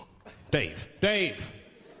Dave,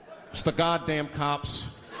 it's the goddamn cops.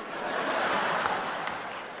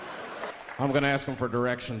 I'm gonna ask them for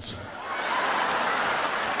directions.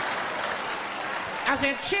 I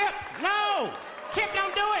said, Chip, no! Chip,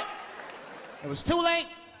 don't do it! It was too late.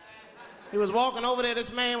 He was walking over there.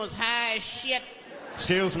 This man was high as shit.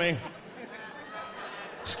 Excuse me,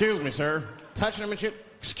 sir. Touching him and shit.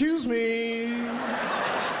 Excuse me.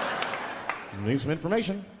 Need some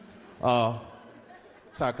information.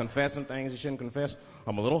 Start confessing things you shouldn't confess.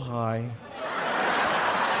 I'm a little high.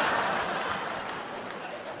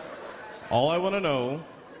 All I want to know,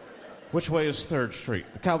 which way is 3rd Street?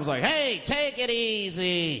 The cop was like, hey, take it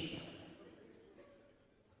easy.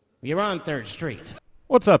 You're on 3rd Street.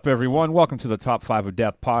 What's up, everyone? Welcome to the Top 5 of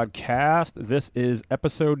Death podcast. This is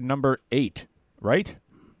episode number 8, right?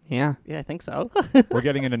 Yeah, I think so. We're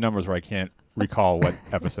getting into numbers where I can't recall what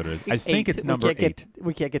episode it is. I think it's number 8.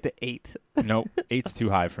 We can't get to 8. No, 8's too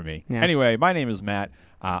high for me. Yeah. Anyway, my name is Matt.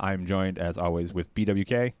 I'm joined, as always, with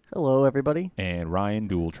BWK. Hello, everybody. And Ryan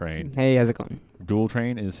Dual Train. Hey, how's it going? Dual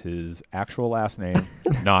Train is his actual last name,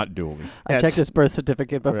 not Dooley. I checked his birth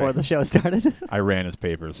certificate before the show started. I ran his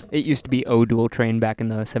papers. It used to be Dual Train back in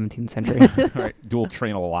the 17th century. Right, Dual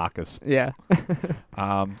Train-a-locus. Yeah.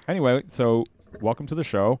 Anyway, so welcome to the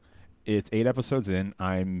show. It's 8 episodes in.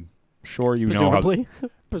 I'm sure you know how...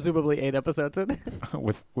 Presumably 8 episodes in.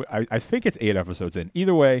 I think it's 8 episodes in.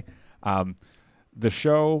 Either way, the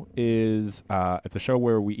show is it's a show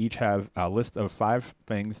where we each have a list of 5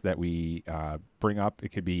 things that we bring up. It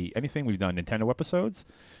could be anything. We've done Nintendo episodes.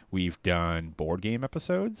 We've done board game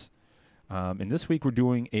episodes. And this week we're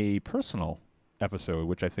doing a personal episode,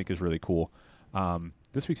 which I think is really cool.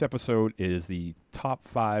 This week's episode is the top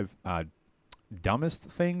 5 dumbest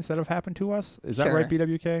things that have happened to us. Is that right,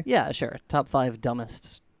 BWK? Yeah, sure. Top 5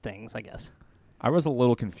 dumbest things, I guess. I was a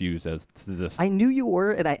little confused as to this. I knew you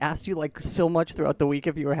were, and I asked you like so much throughout the week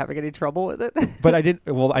if you were having any trouble with it. But I didn't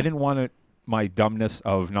want my dumbness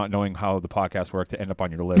of not knowing how the podcast worked to end up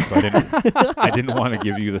on your list. So I didn't want to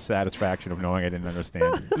give you the satisfaction of knowing I didn't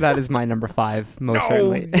understand. That is my number 5, most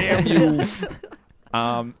certainly. Damn you.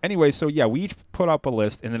 Anyway, so yeah, we each put up a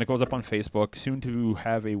list, and then it goes up on Facebook, soon to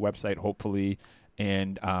have a website, hopefully,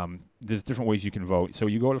 and there's different ways you can vote. So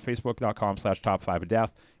you go to facebook.com/top5ofdeath.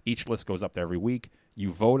 Each list goes up there every week.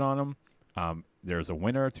 You vote on them. There's a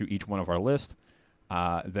winner to each one of our lists.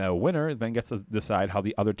 The winner then gets to decide how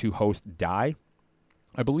the other 2 hosts die.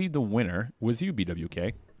 I believe the winner was you,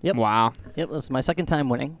 BWK. Yep. Wow. Yep, this is my second time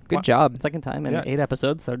winning. Good job. Second time in Yeah. 8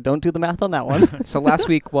 episodes, so don't do the math on that one. So last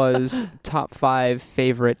week was top 5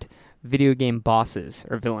 favorite video game bosses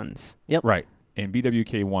or villains. Yep. Right. And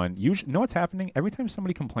BWK won. You know what's happening? Every time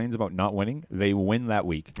somebody complains about not winning, they win that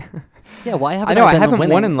week. Yeah, why haven't I know, I been haven't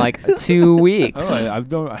winning? won in like 2 weeks. This is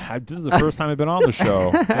the first time I've been on the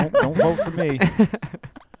show. Don't vote for me.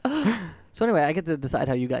 So anyway, I get to decide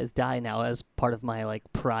how you guys die now as part of my like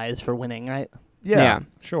prize for winning, right? Yeah.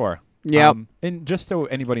 Sure. Yep. And just so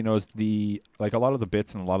anybody knows, a lot of the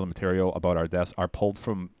bits and a lot of the material about our deaths are pulled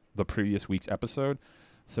from the previous week's episode.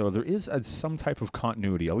 So there is some type of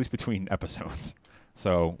continuity, at least between episodes.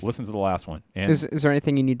 So listen to the last one. And Is there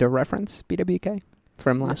anything you need to reference, BWK,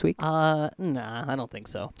 from last week? Nah, I don't think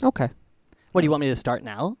so. Okay. What, do you want me to start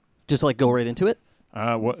now? Just like go right into it?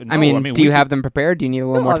 no, I mean, do you have them prepared? Do you need a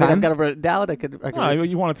little more time? I've got to write it down. I could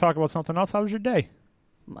You want to talk about something else? How was your day?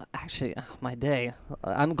 Actually, my day.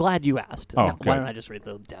 I'm glad you asked. Oh, Now, good. why don't I just read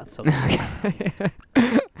the deaths? So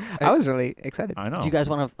I was really excited. I know. do you guys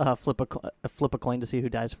want to flip a coin to see who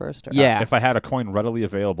dies first? Or? Yeah. If I had a coin readily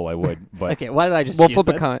available, I would. But Okay. Why did I just? We'll choose flip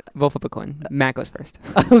a that? coin. We'll flip a coin. Matt goes first.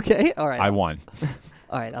 Okay. All right. I won.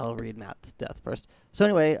 All right. I'll read Matt's death first. So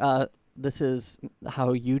anyway, this is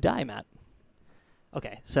how you die, Matt.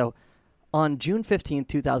 Okay. So on June 15th,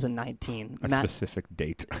 2019, A Matt. specific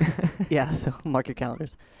date. Yeah. So mark your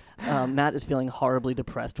calendars. Matt is feeling horribly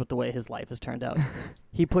depressed with the way his life has turned out.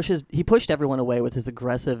 He pushed everyone away with his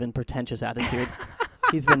aggressive and pretentious attitude.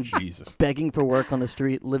 He's been Jesus. begging for work on the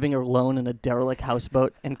street, living alone in a derelict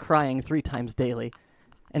houseboat, and crying 3 times daily,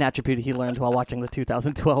 an attribute he learned while watching the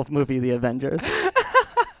 2012 movie The Avengers.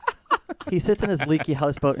 He sits in his leaky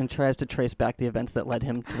houseboat and tries to trace back the events that led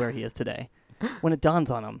him to where he is today. When it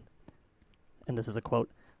dawns on him, and this is a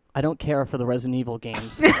quote, "I don't care for the Resident Evil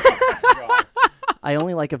games. I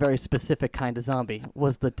only like a very specific kind of zombie,"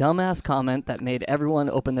 was the dumbass comment that made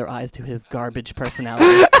everyone open their eyes to his garbage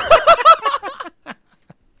personality.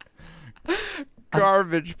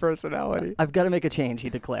 Garbage personality. I've got to make a change,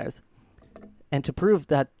 he declares. And to prove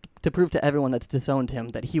to everyone that's disowned him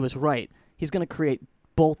that he was right, he's going to create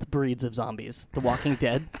both breeds of zombies, the Walking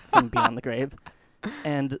Dead from Beyond the Grave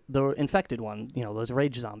and the infected one, those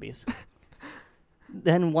rage zombies.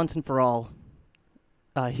 Then once and for all,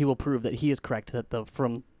 he will prove that he is correct, that the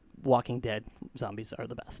from Walking Dead zombies are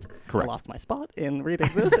the best. Correct. I lost my spot in reading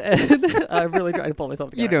this, and I'm really trying to pull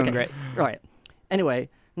myself together. You're doing great. All right. Anyway,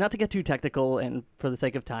 not to get too technical, and for the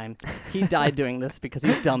sake of time, he died doing this because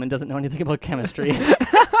he's dumb and doesn't know anything about chemistry.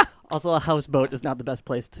 Also, a houseboat is not the best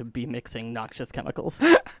place to be mixing noxious chemicals.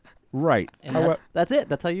 Right. And that's it.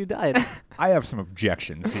 That's how you died. I have some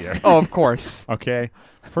objections here. Oh, of course. Okay.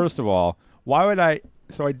 First of all, why would I?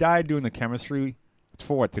 So I died doing the chemistry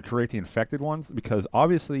for what? To create the infected ones? Because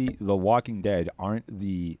obviously the Walking Dead aren't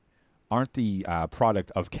the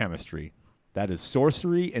product of chemistry. That is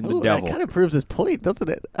sorcery and the devil. That kind of proves his point, doesn't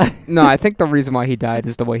it? No, I think the reason why he died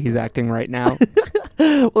is the way he's acting right now.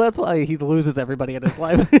 Well, that's why he loses everybody in his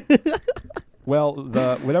life. Well,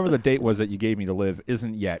 whatever the date was that you gave me to live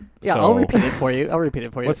isn't yet. Yeah, so I'll repeat it for you.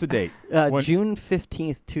 What's the date? June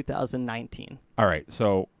 15th, 2019. All right,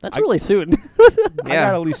 so That's really soon. I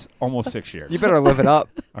got at least almost 6 years. You better live it up.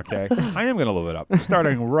 Okay, I am gonna live it up,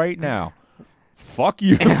 starting right now. Fuck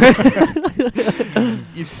you.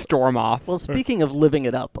 You storm off. Well, speaking of living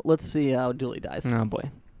it up, let's see how Dooley dies. Oh,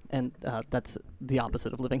 boy. And that's the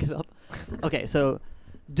opposite of living it up. Okay, so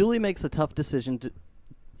Dooley makes a tough decision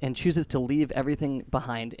and chooses to leave everything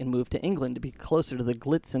behind and move to England to be closer to the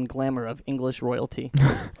glitz and glamour of English royalty.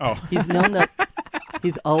 Oh, He's known that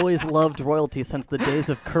he's always loved royalty since the days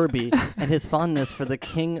of Kirby and his fondness for the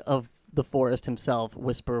king of the forest himself,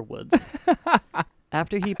 Whisper Woods.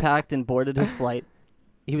 After he packed and boarded his flight,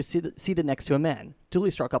 he was seated next to a man. Dooley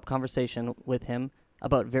struck up conversation with him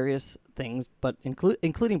about various things, but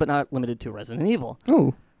including but not limited to Resident Evil.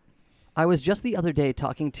 Ooh. I was just the other day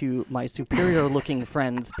talking to my superior-looking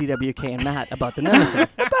friends, BWK and Matt, about the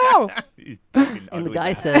Nemesis. And the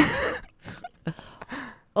guy said,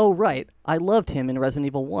 "Oh, right, I loved him in Resident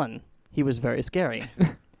Evil 1. He was very scary."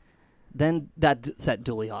 Then that set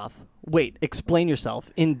Dooley off. "Wait, explain yourself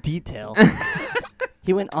in detail."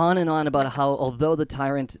 He went on and on about how, although the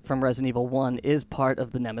tyrant from Resident Evil 1 is part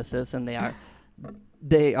of the Nemesis, and they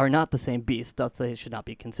are not the same beast, thus they should not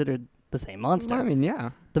be considered the same monster. I mean, yeah.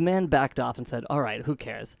 The man backed off and said, "All right, who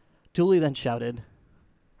cares?" Dooley then shouted,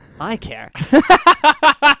 "I care."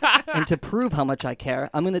 And to prove how much I care,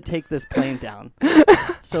 I'm going to take this plane down.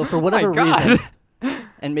 So for whatever reason,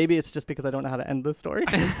 and maybe it's just because I don't know how to end this story,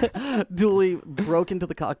 Dooley broke into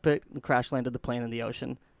the cockpit and crash landed the plane in the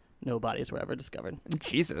ocean. No bodies were ever discovered.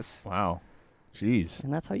 Jesus. wow, jeez.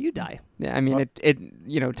 And that's how you die. Yeah, I mean,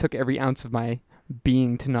 it took every ounce of my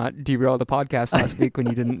being to not derail the podcast last week when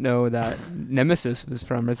you didn't know that Nemesis was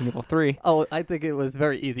from Resident Evil 3. Oh, I think it was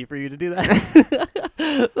very easy for you to do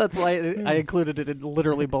that. That's why I included it in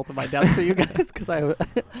literally both of my deaths for you guys, because I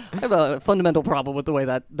have a fundamental problem with the way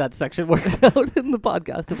that section worked out in the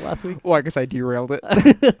podcast of last week. Well, I guess I derailed it.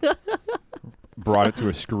 Brought it to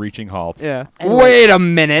a screeching halt. Yeah. Anyway. Wait a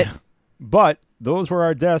minute. But those were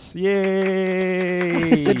our deaths.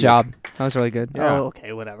 Yay! Good job. That was really good. Yeah. Oh,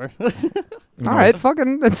 okay, whatever. All right,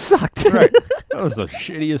 fucking, it sucked. Right. That was the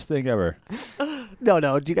shittiest thing ever.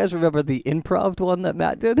 No. Do you guys remember the improv one that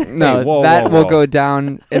Matt did? No, Hey, whoa, that whoa, will whoa. go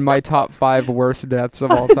down in my top 5 worst deaths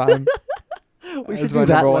of all time. We As should my do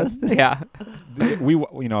that number one. list. Yeah.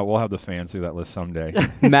 We'll have the fans do that list someday.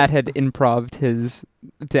 Matt had improv'd his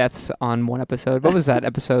deaths on one episode. What was that?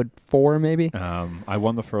 Episode 4, maybe? I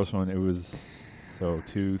won the first one. It was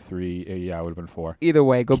 2, 3. Yeah, it would have been 4. Either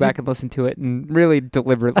way, go back and listen to it and really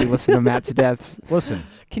deliberately listen to Matt's deaths. Listen,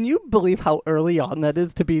 Can you believe how early on that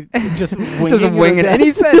is to be just winging Doesn't wing your it. And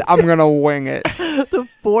he said, I'm going to wing it. the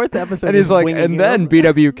 4th episode And he's is like, winging and you. then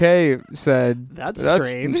BWK said, That's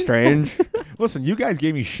strange. strange. listen. You guys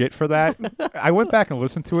gave me shit for that. I went back and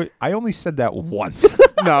listened to it. I only said that once.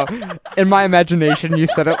 No. In my imagination, you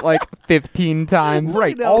said it like 15 times.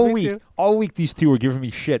 Right. know, All me week. too. All week, these two were giving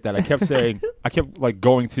me shit that I kept saying. I kept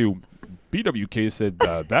going to. BWK said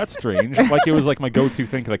that's strange. Like it was like my go-to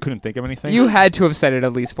thing because I couldn't think of anything. You had to have said it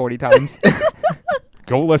at least 40 times.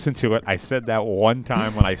 Go listen to it. I said that one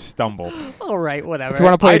time when I stumbled. All right, whatever. If you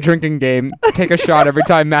want to play a drinking game, take a shot every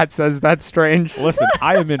time Matt says that's strange. Listen,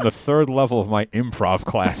 I am in the 3rd level of my improv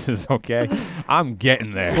classes. Okay, I'm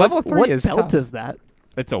getting there. Level 3 what is belt tough. is that?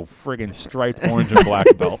 It's a friggin' striped orange and black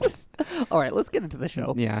belt. All right, let's get into the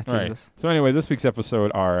show. Yeah, All right. Jesus. So anyway, this week's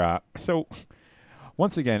episode are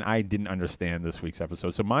once again, I didn't understand this week's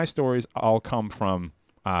episode. So my stories all come from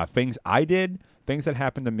things I did, things that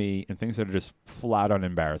happened to me, and things that are just flat on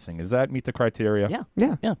embarrassing. Does that meet the criteria?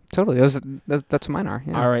 Yeah. Yeah, totally. That's what mine are.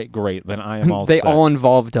 Yeah. All right, great. Then I am all They set. all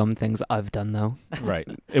involve dumb things I've done, though. Right.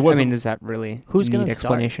 It I wasn't. mean, is that really Who's need gonna start?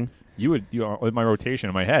 explanation? you are with my rotation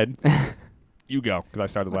in my head. You go, because I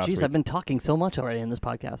started last Jeez, week. I've been talking so much already in this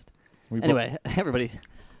podcast. We bo- Anyway, everybody,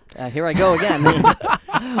 here I go again.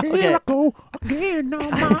 Here I go again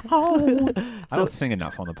on my own. I So- don't sing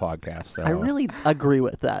enough on the podcast. So. I really agree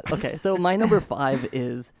with that. Okay, so my number 5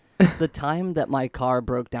 is the time that my car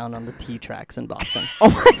broke down on the T tracks in Boston. Oh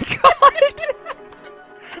my god!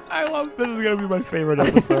 I love this. Is gonna be my favorite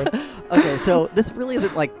episode. Okay, so this really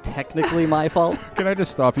isn't like technically my fault. Can I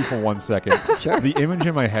just stop you for 1 second? Sure. The image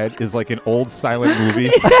in my head is like an old silent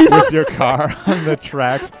movie with your car on the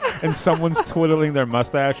tracks and someone's twiddling their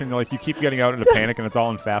mustache and like you keep getting out into panic and it's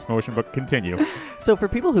all in fast motion, but continue. So for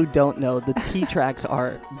people who don't know, the T tracks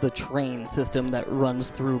are the train system that runs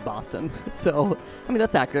through Boston. So, I mean,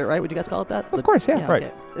 that's accurate, right? Would you guys call it that? Of course, yeah. Right.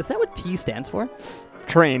 Okay. Is that what T stands for?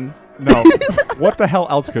 Train. No. What the hell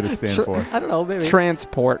else could it stand for? I don't know, maybe.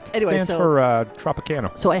 Transport. Anyway, Stands so for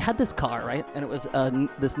Tropicana. so I had this car, right? And it was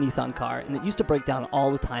this Nissan car, and it used to break down all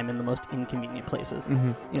the time in the most inconvenient places.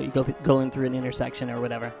 Mm-hmm. You know, you going through an intersection or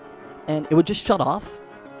whatever, and it would just shut off.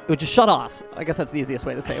 It would just shut off. I guess that's the easiest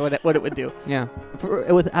way to say what it would do. Yeah.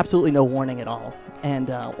 With absolutely no warning at all. And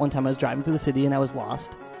one time I was driving through the city and I was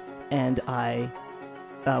lost, and I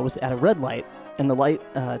was at a red light, and the light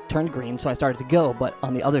turned green, so I started to go, but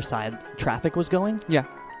on the other side, traffic was going. Yeah.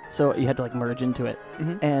 So you had to like merge into it.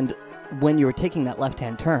 Mm-hmm. And when you were taking that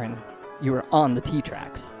left-hand turn, you were on the T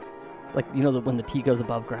tracks. Like, you know, when the T goes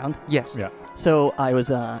above ground? Yes. Yeah. So I was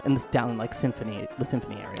in this down like the Symphony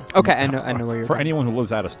area. Okay, I know where you're For going. anyone who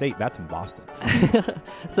lives out of state, that's in Boston.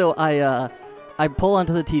 So I pull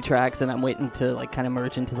onto the T tracks and I'm waiting to like kind of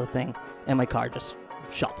merge into the thing, and my car just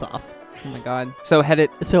shuts off. Oh my god. So had it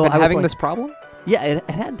So been I was having like, this problem? yeah, it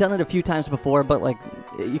had done it a few times before, but like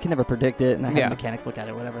you can never predict it, and I had Yeah. mechanics look at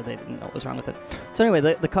it, whatever, they didn't know what was wrong with it. So anyway,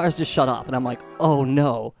 the car's just shut off, and I'm like, oh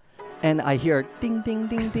no. And I hear ding, ding,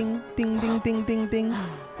 ding, ding, ding, ding, ding, ding, ding.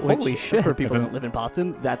 Holy which, shit. For people who don't live in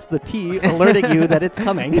Boston, that's the T alerting you that it's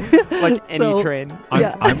coming. Like any So- train.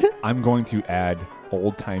 Yeah. I'm going to add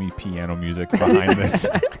old-timey piano music behind this.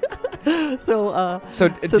 So So,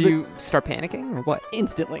 So do the- you start panicking or what?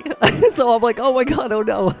 instantly. So I'm like, oh my god, oh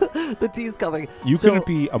no, the T's coming. You So- couldn't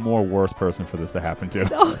be a more worse person for this to happen to.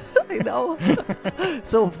 No, I know.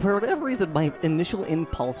 So for whatever reason, my initial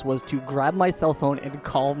impulse was to grab my cell phone and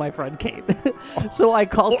call my friend Kate. So I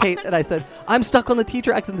called Kate and I said, I'm stuck on the T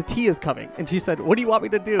tracks and the T is coming. And she said, what do you want me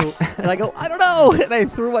to do? And I go, I don't know. And I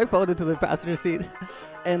threw my phone into the passenger seat.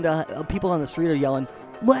 And people on the street are yelling,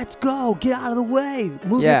 let's go, get out of the way,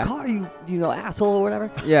 move Yeah. your car, you know, asshole or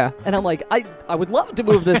whatever. Yeah. And I'm like, I would love to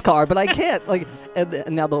move this car, but I can't. Like, and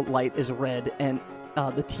now the light is red, and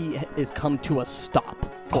the T is come to a stop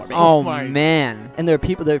for me. Oh my- man. And there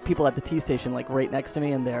are people at the T station like right next to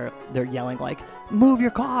me, and they're yelling like, "Move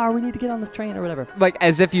your car! We need to get on the train or whatever." Like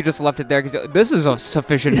as if you just left it there because this is a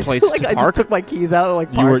sufficient place Like to I park. just took my keys out, and,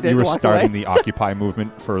 like You were parked it, you were and walked starting away. the Occupy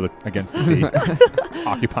movement against the T,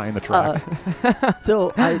 occupying the tracks.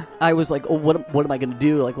 So I was like, oh, what am I gonna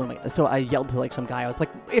do? Like, So I yelled to like some guy. I was like,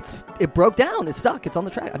 it broke down. It's stuck. It's on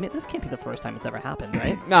the track. I mean, this can't be the first time it's ever happened,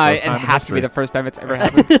 right? No, First it time in has to be history. the first time it's ever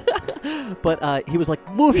happened. But he was like,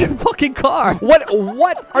 move your fucking car.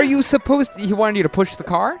 What are you supposed to? He wanted you to push the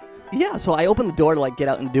car? Yeah, so I opened the door to like get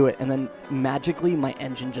out and do it, and then magically my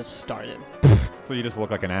engine just started. So you just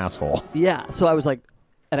look like an asshole. Yeah, so I was like,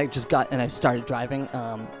 and I started driving.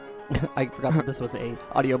 I forgot that this was a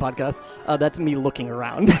audio podcast. That's me looking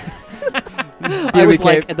around. I was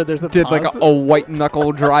like, and then there's a Did like pause. a white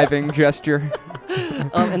knuckle driving gesture.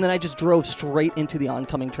 And then I just drove straight into the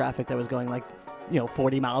oncoming traffic that was going like,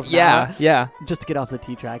 40 miles an Yeah, hour, yeah. just to get off the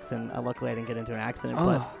T tracks, and luckily I didn't get into an accident. Oh,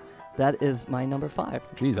 But that is my number 5.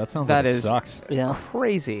 Jeez, that sounds That like it is- sucks. Yeah.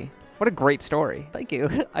 crazy. What a great story. Thank you.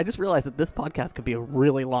 I just realized that this podcast could be a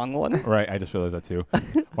really long one. Right, I just realized that too.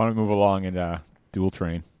 Why don't we move along and dual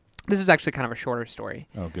train? This is actually kind of a shorter story.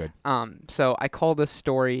 Oh, good. So I call this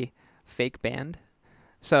story Fake Band.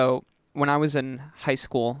 So when I was in high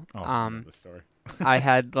school, Oh, I know the story. I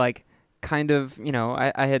had like kind of,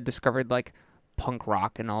 I had discovered like punk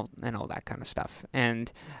rock and all that kind of stuff.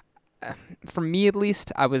 And for me at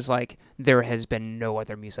least, I was like, there has been no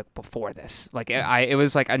other music before this. Like it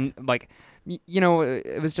was like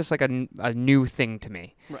it was just like a new thing to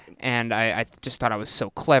me. Right. And I just thought I was so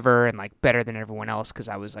clever and like better than everyone else because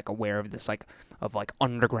I was like aware of this like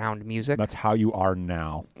underground music. That's how you are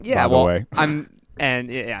now. Yeah, by the well, way.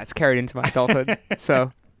 it's carried into my adulthood.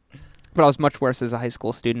 So, but I was much worse as a high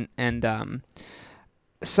school student, and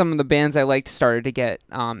some of the bands I liked started to get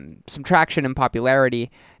some traction and popularity.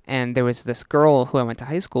 And there was this girl who I went to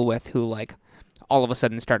high school with who like all of a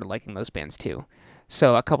sudden started liking those bands too.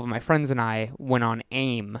 So a couple of my friends and I went on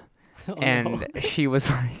AIM, and she was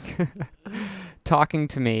like, talking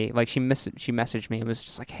to me. Like she messaged me and was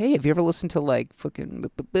just like, "Hey, have you ever listened to like fucking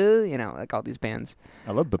like all these bands?"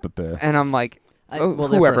 I love And I'm like, well,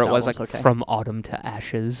 their whoever first it was, album's like okay. From Autumn to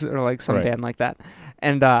Ashes or like some Right. band like that.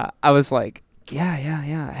 And I was like, yeah.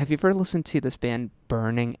 Have you ever listened to this band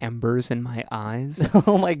Burning Embers in My Eyes?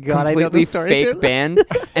 Oh my god, I know Completely the story fake too. band.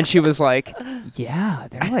 And she was like, yeah,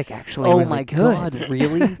 they're like actually Oh really my good. god,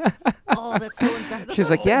 really? Oh, that's so embarrassing. She's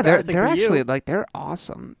like, yeah, they're actually like they're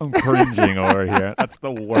awesome. I'm cringing over here. That's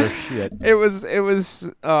the worst shit. It was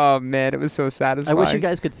oh man, it was so I satisfying. wish you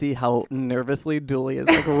guys could see how nervously Dooley is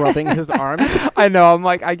like rubbing his arms. I know, I'm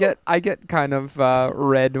like I get kind of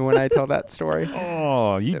red when I tell that story.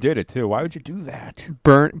 Oh, you did it too. Why would you do that?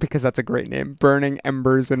 Because that's a great name. Burning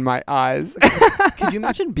Embers in My Eyes. Could you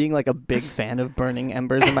imagine being like a big fan of Burning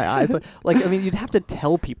Embers in My Eyes? Like I mean, you'd have to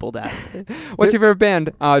tell people that. What's your favorite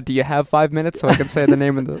band? Do you have 5 minutes so I can say the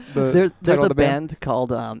name of the There's title a of the band? band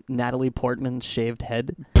called Natalie Portman's Shaved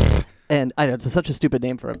Head. And I know it's such a stupid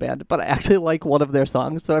name for a band, but I actually like one of their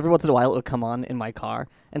songs. So every once in a while it will come on in my car,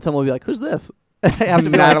 and someone will be like, "Who's this?" I have to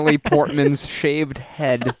be like, Natalie Portman's Shaved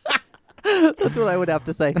Head. That's what I would have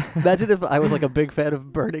to say. Imagine if I was like a big fan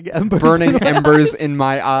of Burning Embers. Burning Embers in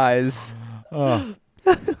My Eyes. Oh,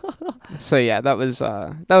 So yeah, that was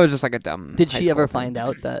just like a dumb. Did high she school ever thing. find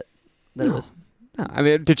out that it was? No, I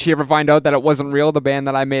mean, did she ever find out that it wasn't real, the band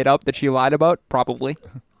that I made up that she lied about? Probably.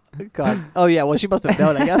 God. Oh yeah. Well, she must have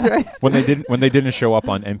known, I guess, right? when they didn't show up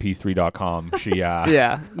on mp3.com, she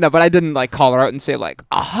Yeah. No, but I didn't like call her out and say like,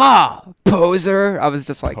 "Aha, poser." I was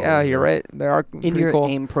just like, "Yeah, Poser. you're right. They are In pretty your cool."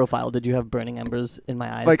 AIM profile, did you have "Burning Embers in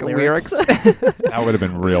My Eyes" Like lyrics. that would have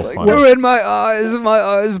been real Like, fun. "We're in my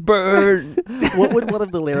eyes burn." What would one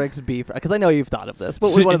of the lyrics be? Because I know you've thought of this.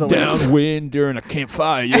 What would one of the Sitting lyrics? downwind during a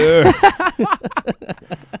campfire.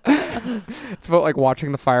 It's about like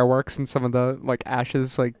watching the fireworks and some of the like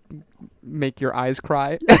ashes like make your eyes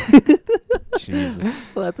cry. Jesus.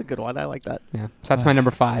 Well, that's a good one. I like that. Yeah. So that's my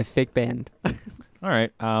number 5, fake band. All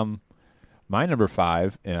right. My number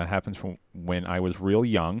 5 happens from when I was real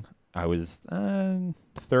young. I was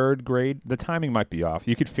 3rd grade. The timing might be off.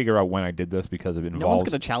 You could figure out when I did this because it involves. No one's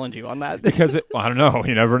going to challenge you on that. Because I don't know.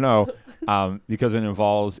 You never know. Because it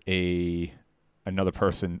involves another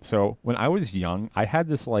person. So when I was young, I had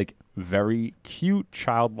this like very cute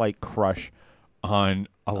childlike crush on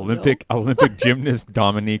Olympic gymnast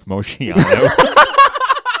Dominique Moceanu.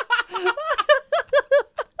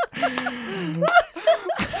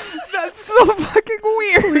 That's so fucking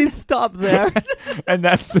weird. Please stop there. And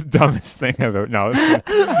that's the dumbest thing I've ever. No,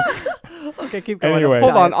 Okay, keep going. Anyway.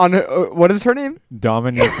 Hold on. What is her name?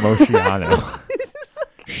 Dominique Moceanu.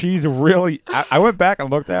 She's really. I went back and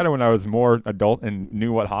looked at her when I was more adult and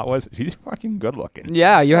knew what hot was. She's fucking good looking.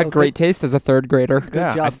 Yeah, you had Oh, great taste as a 3rd grader.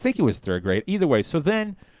 Yeah, I job. think it was 3rd grade. Either way, so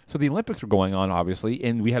the Olympics were going on, obviously,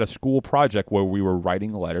 and we had a school project where we were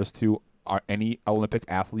writing letters to any Olympic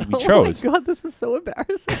athlete we chose. Oh my god, this is so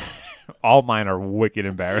embarrassing. All mine are wicked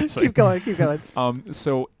embarrassing. Keep going.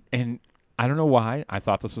 So, and I don't know why I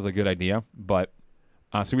thought this was a good idea, but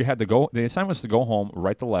so we had to go. The assignment was to go home,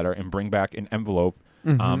 write the letter, and bring back an envelope.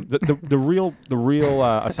 The real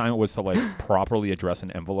assignment was to like properly address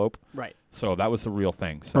an envelope. Right. So that was the real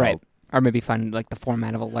thing. So, Right. Or maybe find like the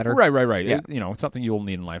format of a letter. Right. Yeah. It's something you'll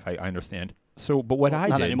need in life. I understand. So, but what I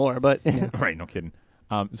Not did anymore, but right, no kidding.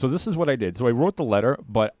 So this is what I did. So I wrote the letter,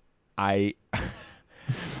 but I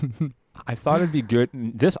thought it'd be good.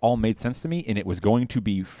 And this all made sense to me, and it was going to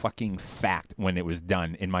be fucking fact when it was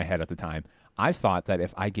done in my head at the time. I thought that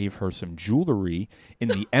if I gave her some jewelry in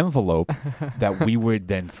the envelope, that we would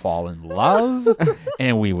then fall in love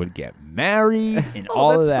and we would get married and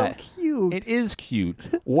all of that. That's so cute. It is cute.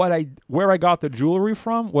 Where I got the jewelry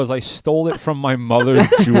from was I stole it from my mother's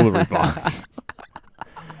jewelry box.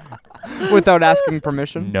 Without asking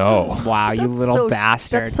permission? No. Wow, you That's little so-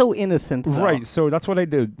 bastard. That's so innocent. Though. Right. So that's what I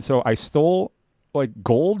did. So I stole like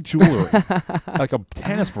gold jewelry, like a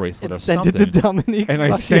tennis bracelet And or sent something. it to Dominique. and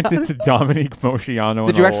I sent it to Dominique Moceanu.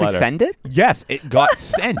 Did in you a actually letter. send it? Yes, it got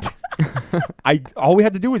sent. All we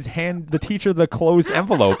had to do was hand the teacher the closed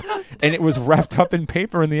envelope, and it was wrapped up in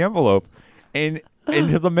paper in the envelope, and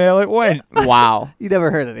into the mail it went. Wow. You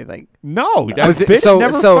never heard anything. No, that Was it- bitch so-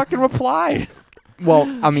 never so- fucking replied. Well,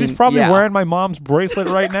 I mean, She's probably yeah. wearing my mom's bracelet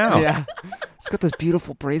right now. Yeah. She's got this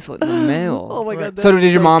beautiful bracelet in the mail. Oh my god. So that's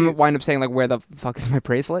did your mom cute. wind up saying like, "Where the fuck is my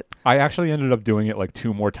bracelet?" I actually ended up doing it like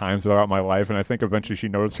 2 more times throughout my life, and I think eventually she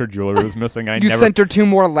noticed her jewelry was missing. And I You never sent her 2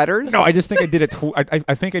 more letters? No, I just think I did it.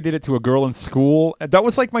 I think I did it to a girl in school. That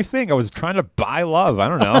was like my thing. I was trying to buy love. I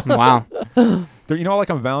don't know. Wow. You know, like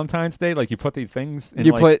on Valentine's Day, like you put the things. In,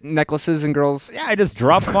 You like, put necklaces in girls. Yeah, I just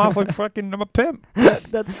drop them off like fucking. I'm a pimp.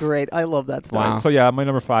 That's great. I love that story. Wow. So yeah, my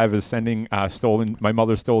number 5 is sending my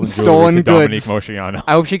mother's stolen Stolen jewelry to Dominique goods. Mosciano.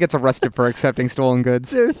 I hope she gets arrested for accepting stolen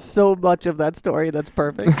goods. There's so much of that story that's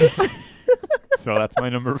perfect. So that's my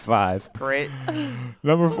number 5. Great.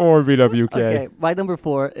 Number 4, BWK. Okay, my number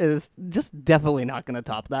 4 is just definitely not going to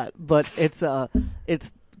top that, but it's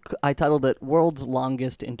I titled it "World's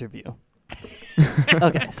Longest Interview."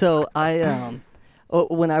 Okay, so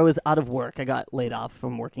when I was out of work, I got laid off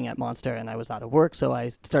from working at Monster, and I was out of work, so I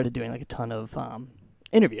started doing like a ton of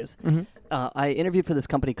interviews. Mhm. I interviewed for this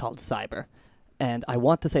company called Cyber, and I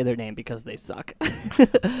want to say their name because they suck.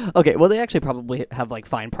 Okay, well, they actually probably have like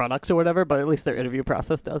fine products or whatever, but at least their interview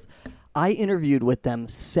process does. I interviewed with them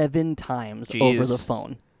 7 times over the Jeez.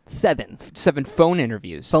 phone. 7 7 phone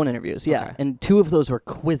interviews. phone interviews, yeah. Okay. And 2 of those were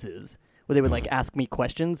quizzes where they would like ask me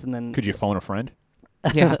questions, and then Could you phone a friend?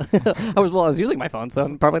 Yeah. I was using my phone,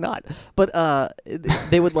 so probably not. But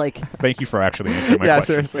they would like, Thank you for actually answering my Yeah,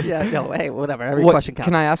 question. seriously. yeah, no, hey, whatever. Every What- question counts.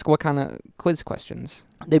 Can I ask what kind of quiz questions?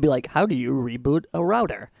 They'd be like, "How do you reboot a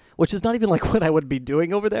router?" Which is not even like what I would be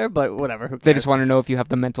doing over there, but whatever. Who They cares? just want to know if you have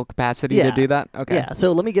the mental capacity to Yeah. do that. Okay. Yeah,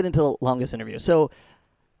 so let me get into the longest interview. So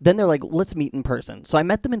then they're like, let's meet in person. So I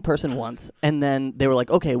met them in person once, and then they were like,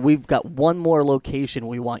 okay, we've got one more location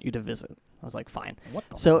we want you to visit. I was like, fine. What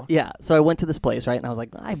the So fuck? yeah, so I went to this place, right? And I was like,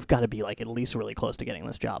 I've got to be like at least really close to getting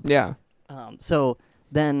this job. Yeah. So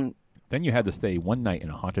then, Then you had to stay one night in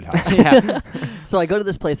a haunted house. Yeah. so I go to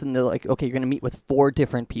this place, and they're like, okay, you're going to meet with 4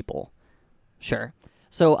 different people. Sure.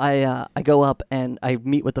 So I go up, and I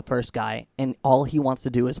meet with the first guy, and all he wants to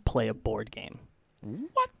do is play a board game.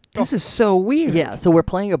 This is so weird. Yeah, so we're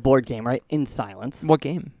playing a board game, right? In silence. What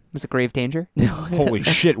game? Was it Grave Danger? Holy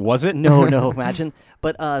shit, was it? No, imagine.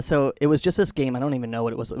 But so it was just this game. I don't even know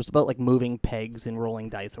what it was. It was about like moving pegs and rolling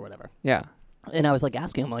dice or whatever. Yeah. And I was like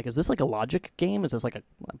asking him, like, is this like a logic game? Is this like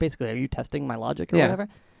basically, are you testing my logic or Yeah. whatever?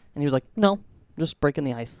 And he was like, no, just breaking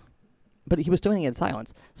the ice. But he was doing it in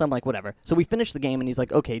silence. So I'm like, whatever. So we finished the game, and he's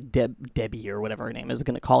like, okay, Debbie or whatever her name is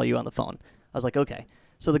going to call you on the phone. I was like, okay.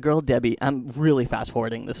 So the girl Debbie, I'm really fast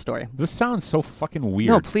forwarding this story. This sounds so fucking weird.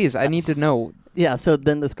 No, please. I need to know. Yeah, so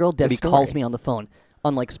then this girl Debbie calls story. me on the phone,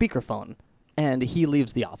 on like speakerphone, and he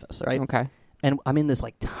leaves the office, right? Okay. And I'm in this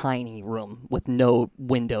like tiny room with no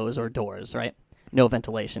windows or doors, right? No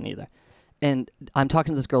ventilation either. And I'm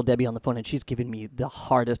talking to this girl Debbie on the phone, and she's giving me the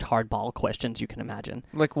hardest hardball questions you can imagine.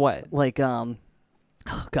 Like what? Like, oh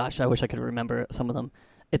gosh, I wish I could remember some of them.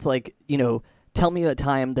 It's like, tell me a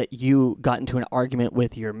time that you got into an argument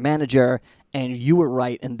with your manager, and you were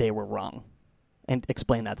right and they were wrong, and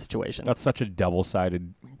explain that situation. That's such a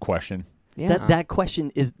double-sided question. Yeah. That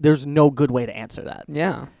question is, there's no good way to answer that.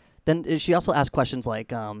 Yeah. Then she also asked questions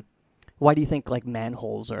like, why do you think like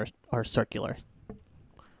manholes are circular?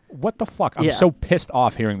 What the fuck? I'm Yeah. so pissed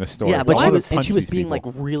off hearing this story. Yeah, but I she wanna was punch these being like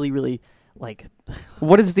people. really, really like,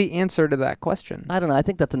 What is the answer to that question? I don't know. I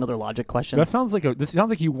think that's another logic question. This sounds like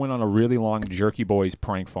you went on a really long Jerky Boys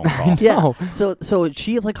prank phone call. Yeah. No. So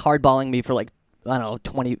she is like hardballing me for like, I don't know,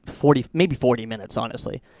 20, 40, maybe 40 minutes,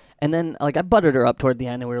 honestly. And then like I buttered her up toward the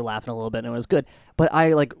end, and we were laughing a little bit, and it was good. But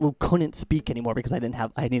I like couldn't speak anymore because I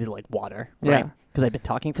needed like water, right? Yeah. Because I'd been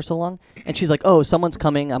talking for so long. And she's like, oh, someone's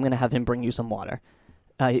coming. I'm going to have him bring you some water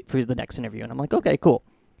for the next interview. And I'm like, okay, cool.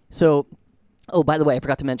 So, oh, by the way, I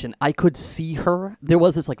forgot to mention, I could see her. There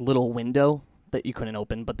was this like little window that you couldn't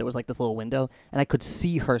open, but there was like this little window, and I could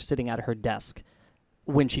see her sitting at her desk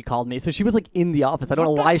when she called me. So she was like in the office. I don't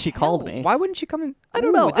know why she called me. Why wouldn't she come in? I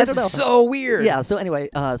don't know. Ooh, this I don't know. is so weird. Yeah, so anyway,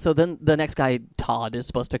 so then the next guy, Todd, is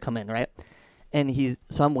supposed to come in, right? And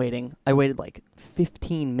so I'm waiting. I waited like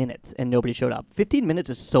 15 minutes and nobody showed up. 15 minutes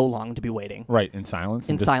is so long to be waiting. Right, in silence?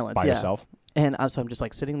 In and just silence, by yeah. yourself? And so I'm just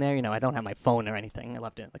like sitting there, I don't have my phone or anything. I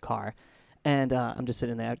left it in the car. And I'm just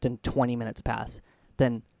sitting there. Then 20 minutes pass.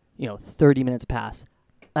 Then, 30 minutes pass.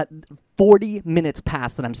 40 minutes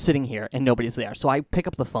pass that I'm sitting here and nobody's there. So I pick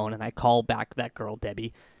up the phone and I call back that girl,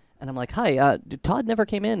 Debbie. And I'm like, hi, Todd never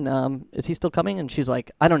came in. Is he still coming? And she's like,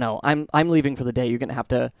 I don't know. I'm leaving for the day. You're going to have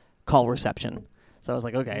to call reception. So I was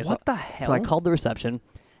like, okay. What the hell? So I called the reception,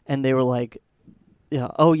 and they were like,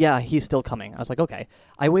 oh, yeah, he's still coming. I was like, okay.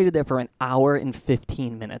 I waited there for an hour and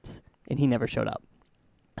 15 minutes, and he never showed up.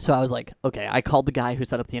 So I was like, okay. I called the guy who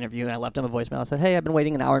set up the interview, and I left him a voicemail. I said, hey, I've been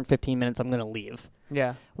waiting an hour and 15 minutes. I'm going to leave.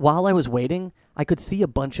 Yeah. While I was waiting, I could see a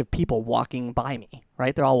bunch of people walking by me,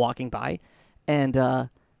 right? They're all walking by, and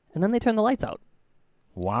then they turned the lights out.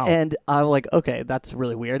 Wow. And I'm like, okay, that's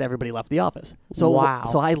really weird. Everybody left the office. So Wow.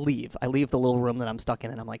 So I leave. I leave the little room that I'm stuck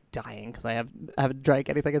in, and I'm like dying because I haven't drank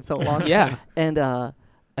anything in so long. Yeah. And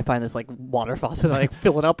I find this like water faucet and I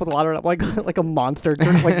fill it up with water and I'm like a monster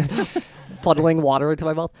just like fuddling water into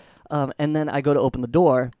my mouth. And then I go to open the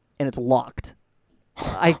door and it's locked.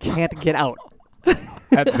 I can't get out.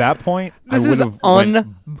 At that point, This I would is have went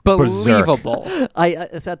berserk. unbelievable.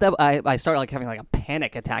 It's at that I start like having like a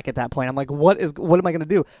panic attack at that point. I'm like, what am I gonna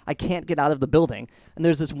do? I can't get out of the building. And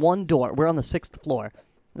there's this one door. We're on the 6th floor.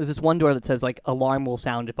 There's this one door that says like alarm will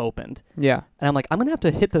sound if opened. Yeah. And I'm like, I'm gonna have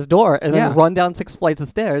to hit this door and then Yeah. run down 6 flights of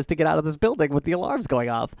stairs to get out of this building with the alarms going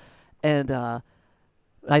off. And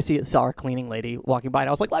I saw a cleaning lady walking by, and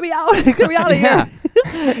I was like, "Let me out! Get me out of here!"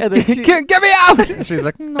 And then Get me out! She's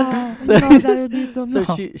like, no,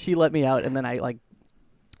 so she let me out, and then I like.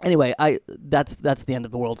 Anyway, that's the end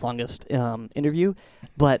of the world's longest interview.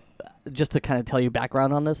 But just to kind of tell you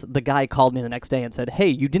background on this, the guy called me the next day and said, "Hey,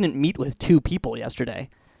 you didn't meet with 2 people yesterday,"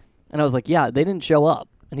 and I was like, "Yeah, they didn't show up."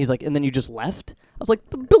 And he's like, "And then you just left?" I was like,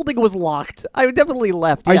 "The building was locked. I definitely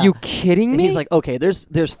left." Are yeah." you kidding And me? he's like, "Okay, there's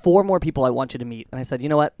 4 more people I want you to meet." And I said, "You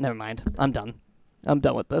know what? Never mind. I'm done. I'm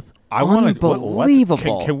done with this." I want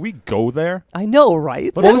Unbelievable. Can we go there? I know,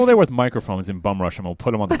 right? Let's go there with microphones and bum rush them. We'll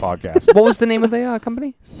put them on the podcast. What was the name of the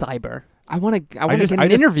company? Cyber. I want to just- get I an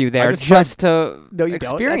just- interview there I just just to No, you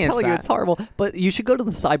experience don't. I tell you, that. it's horrible. But you should go to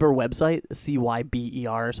the Cyber website, CYBER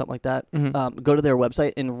or something like that. Mhm. Go to their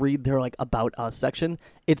website and read their like About Us section.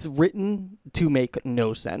 It's written to make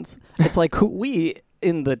no sense. It's like we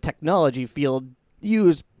in the technology field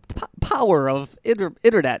use power of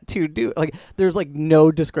internet to do like. There's like no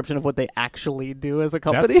description of what they actually do as a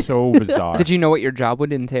company. That's so bizarre. Did you know what your job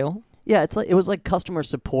would entail? Yeah, it's like it was like customer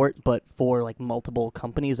support, but for like multiple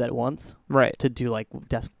companies at once Right. to do like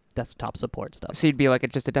desktop support stuff. So you'd be like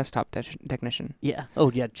just a desktop technician. Yeah.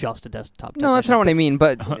 Oh yeah, just a desktop. No, that's not what I mean.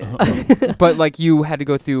 But but like you had to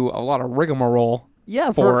go through a lot of rigmarole.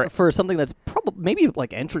 Yeah, for- for something that's probably maybe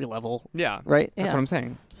like entry level, Yeah. right? That's yeah. what I'm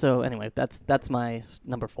saying. So anyway, that's my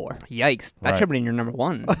number 4, Yikes! That Right. should have been your number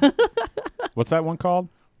 1. What's that one called?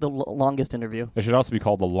 the longest interview. It should also be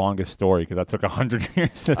called The Longest Story because that took 100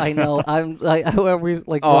 years. To I know. I'm like, are we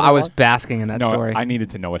like? Oh, running I was along? basking in that no, story. I needed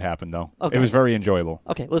to know what happened though. Okay. It was very enjoyable.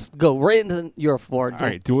 Okay, let's go right into your 4. All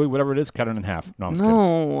right, do it. Whatever it is, cut it in half. No, I'm just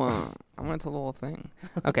No, I want to tell the whole thing.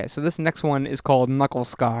 Okay, so this next one is called Knuckle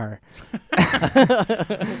Scar.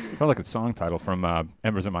 kidding. Felt like a song title from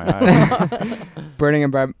Embers in My Eyes. Burning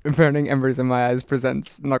Embers in My Eyes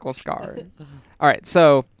presents Knuckle Scar. All right,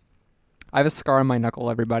 so I have a scar on my knuckle,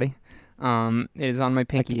 everybody. It is on my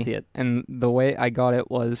pinky. see it. And the way I got it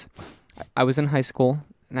was I was in high school,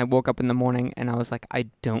 and I woke up in the morning, and I was like, I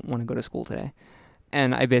don't want to go to school today.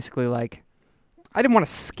 And I basically, like, I didn't want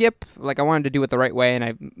to skip. Like, I wanted to do it the right way, and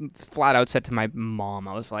I flat out said to my mom,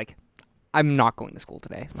 I was like, I'm not going to school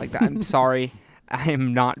today. Like, I'm sorry. I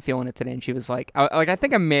am not feeling it today. And she was like, I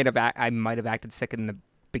think I might have acted sick in the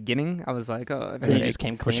beginning. I was like, oh, Then you just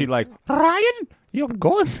came clean. Was she like, Ryan, you're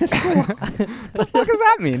going to school? what the fuck does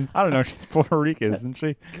that mean? I don't know. She's Puerto Rican, isn't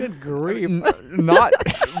she? Good grief. Not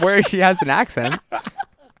where she has an accent.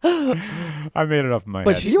 I made it up in my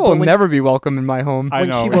But head. she- You will when- never be welcome in my home. I when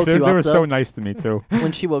know. she woke they you up, were though- so nice to me too.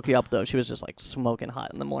 When she woke you up, though, she was just like smoking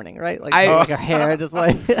hot in the morning, right? Like, I- like her hair just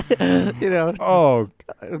like, Oh,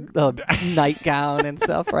 nightgown and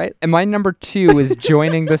stuff, right? And my number 2 is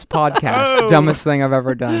joining this podcast. Oh. Dumbest thing I've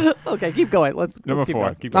ever done. Okay, keep going. Let's number keep 4.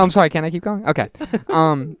 going. Keep Oh, I'm going. sorry. Can I keep going? Okay.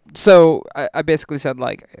 So I basically said,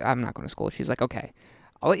 like, I'm not going to school. She's like, okay,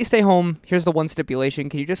 I'll let you stay home. Here's the one stipulation.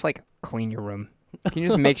 Can you just, like, clean your room? Can you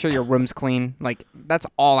just make sure your room's clean? Like, that's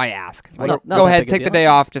all I ask. Like, Not go that ahead, big a take the deal. day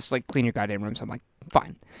off. Just, like, clean your goddamn room. So I'm like,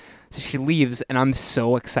 fine. So she leaves, and I'm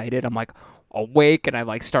so excited. I'm, like, awake, and I,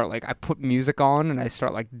 like, start, like, I put music on, and I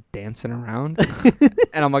start, like, dancing around.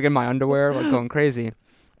 And I'm, like, in my underwear, like, going crazy.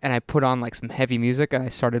 And I put on, like, some heavy music, and I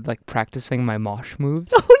started, like, practicing my mosh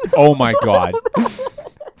moves. Oh my God.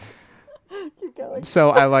 So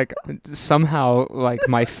I like somehow like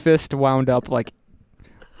my fist wound up like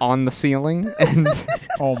on the ceiling and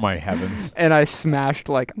Oh my heavens. and I smashed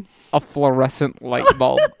like a fluorescent light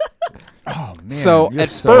bulb. Oh man. So, you're at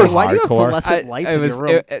so first- Why do you have hardcore. fluorescent lights in your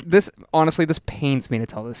room? This honestly this pains me to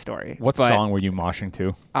tell this story. What but, song were you moshing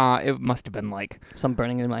to? It must have been like Some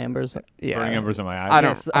burning in my embers. yeah. Burning Embers in My Eyes. I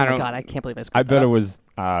don't- Yes. Oh I my don't- god, I can't believe I. I screwed bet that it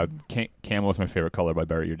up. was Camel is my favorite color by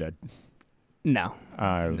Bury Your Dead. No.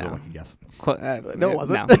 It was a No. lucky guess. No, it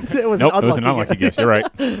wasn't. No. It was Nope, an it was an unlucky guess. You're right.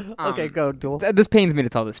 Okay, go, Duel. This pains me to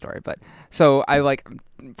tell this story, but so I like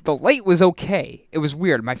the light was okay. It was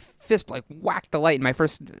weird. My fist like whacked the light, and my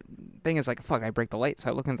first thing is like, "Fuck!" I break the light, so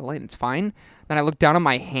I look into the light, and it's fine. Then I look down at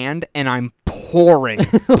my hand, and I'm pouring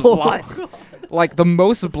blood, like the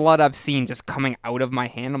most blood I've seen just coming out of my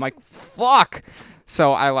hand. I'm like, "Fuck!"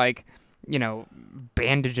 So I like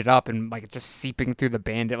bandage it up and like it's just seeping through the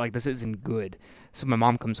bandage. Like this isn't good. So my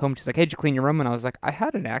mom comes home. She's like, "Hey, did you clean your room?" And I was like, "I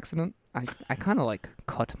had an accident. I kind of like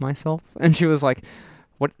cut myself." And she was like,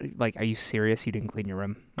 "What? Like, are you serious? You didn't clean your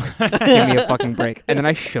room? Like, give me a fucking break." And then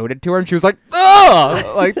I showed it to her, and she was like,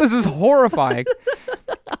 "Oh, like this is horrifying."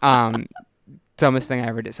 Dumbest thing I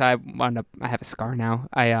ever did. So I have a scar now.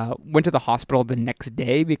 I went to the hospital the next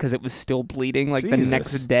day because it was still bleeding like the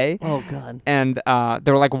next day. Oh, God. And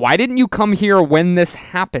they were like, "Why didn't you come here when this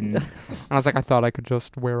happened?" And I was like, "I thought I could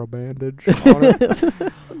just wear a bandage on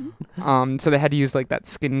it." So they had to use like that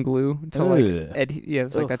skin glue to like, it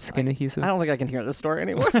was like that skin adhesive. I don't think I can hear this story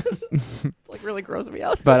anymore. It's like really grossing me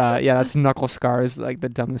out. But yeah, that's knuckle scar is like the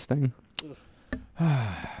dumbest thing.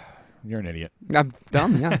 You're an idiot. I'm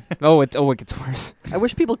dumb, yeah. It gets worse. I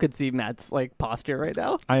wish people could see Matt's like posture right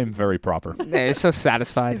now. I am very proper. Yeah, he's so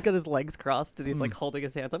satisfied. He's got his legs crossed and he's like holding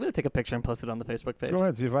his hands. I'm gonna take a picture and post it on the Facebook page. Go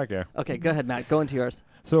ahead, see if I care. Okay, go ahead, Matt. Go into yours.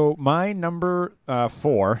 So my number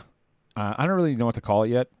 4, I don't really know what to call it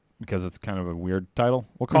yet because it's kind of a weird title.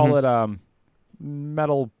 We'll call it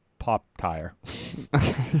Metal Pop Tire.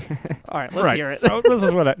 All right, let's hear it. So this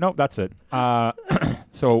is what nope, that's it.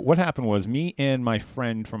 So what happened was me and my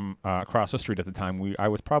friend from across the street at the time, I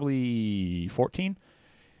was probably 14,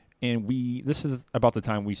 and this is about the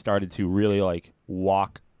time we started to really like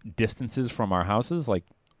walk distances from our houses, like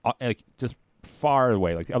just far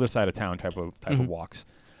away, like the other side of town type of walks.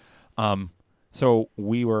 So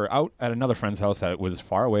we were out at another friend's house that was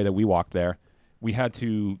far away that we walked there. We had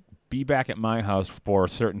to be back at my house for a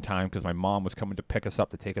certain time because my mom was coming to pick us up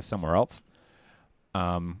to take us somewhere else.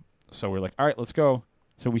 So we're like, all right, let's go.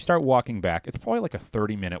 So we start walking back. It's probably like a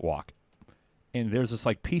 30-minute walk. And there's this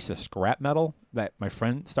like piece of scrap metal that my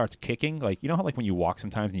friend starts kicking. Like, you know how like when you walk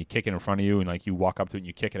sometimes and you kick it in front of you and like you walk up to it and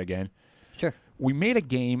you kick it again? Sure. We made a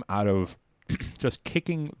game out of just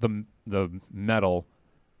kicking the metal,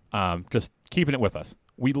 just keeping it with us.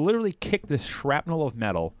 We literally kicked this shrapnel of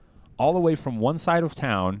metal all the way from one side of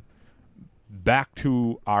town back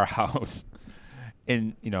to our house.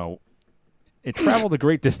 And, it traveled a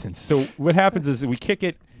great distance. So what happens is we kick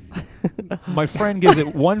it. My friend gives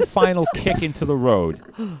it one final kick into the road.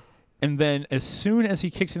 And then as soon as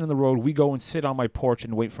he kicks it in the road, we go and sit on my porch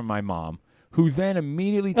and wait for my mom, who then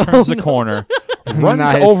immediately turns the corner,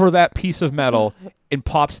 runs over that piece of metal, and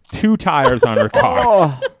pops 2 tires on her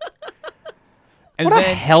car. And what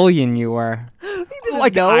a hellion you were.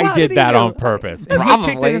 Like I did that on purpose. And he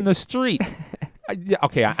kicked it in the street.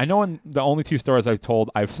 Okay, I know in the only 2 stories I've told,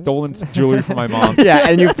 I've stolen jewelry from my mom. Yeah,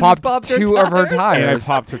 and you popped 2 of her tires. And I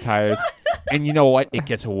popped her tires. And you know what? It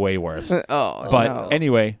gets way worse. But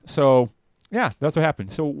anyway, so yeah, that's what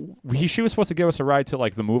happened. So she was supposed to give us a ride to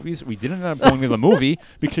like the movies. We didn't end up going to the movie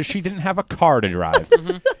because she didn't have a car to drive.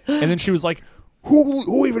 And then she was like,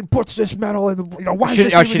 Who even puts this metal in the? Why? She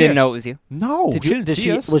didn't know it was you. No, did she didn't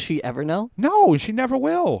see us. Will she ever know? No, she never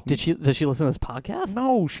will. Does she listen to this podcast?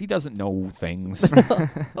 No, she doesn't know things.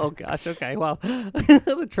 Oh gosh. Okay. Wow.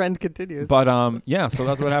 The trend continues. But yeah. So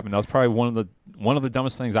that's what happened. That was probably one of the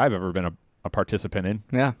dumbest things I've ever been a participant in.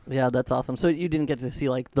 Yeah. Yeah, that's awesome. So you didn't get to see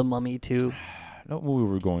like The Mummy 2? No, we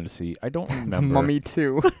were going to see. I don't remember. The Mummy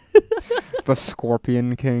 2. The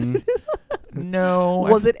Scorpion King. No.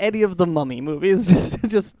 Was it any of the Mummy movies?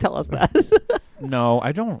 Just tell us that. No,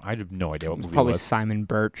 I don't. I have no idea what movie it probably was. Simon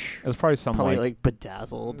Birch. It was probably some like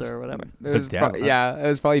Bedazzled or whatever. Yeah, it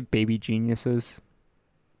was probably Baby Geniuses.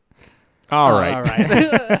 All right. All right.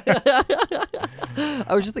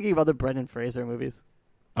 I was just thinking about the Brendan Fraser movies.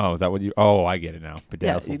 Oh, is that what you? Oh, I get it now.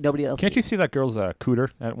 Bedazzled. Yeah, nobody else. Can't you see that girl's cooter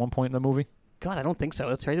at one point in the movie? God, I don't think so.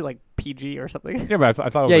 It's rated like PG or something. Yeah, but I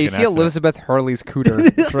thought it was Yeah, like you an see accident. Elizabeth Hurley's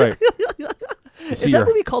cooter. That's right. Is that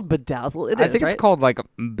movie called Bedazzled? I think right? it's called like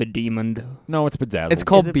Bedemond. No, it's Bedazzled. It's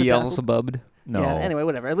called Is it Bedazzled? Beelzebub. No. Yeah, anyway,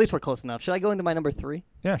 whatever. At least we're close enough. Should I go into my number 3?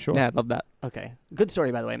 Yeah, sure. Yeah, I love that. Okay. Good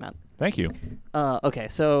story, by the way, Matt. Thank you. Okay,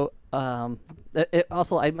 so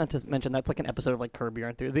also I meant to mention that's like an episode of like Curb Your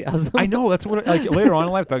Enthusiasm. I know that's what like later on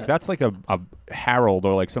in life that's like a Harold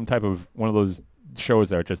or like some type of one of those shows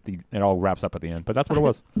there. Just it all wraps up at the end, but that's what it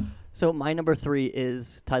was. So my number 3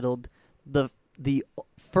 is titled the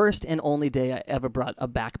first and only day I ever brought a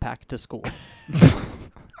backpack to school.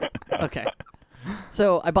 Okay.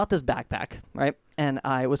 So I bought this backpack, right? And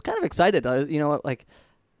I was kind of excited.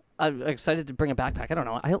 I'm excited to bring a backpack. I don't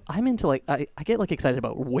know. I'm into like I get like excited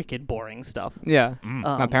about wicked boring stuff. Yeah,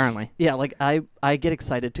 apparently. Yeah, like I get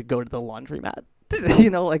excited to go to the laundromat.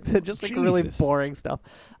 Just like really Jesus. boring stuff.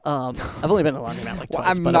 I've only been to the laundromat like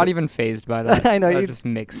twice. I'm not even phased by that. I know that you just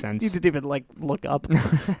makes sense. You didn't even like look up.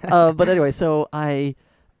 But anyway, so I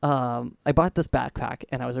bought this backpack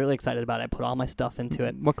and I was really excited about it. I put all my stuff into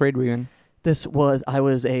it. What grade were you in? I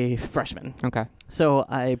was a freshman. Okay. So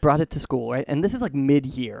I brought it to school, right? And this is like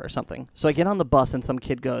mid-year or something. So I get on the bus and some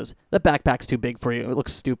kid goes, "That backpack's too big for you. It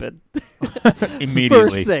looks stupid."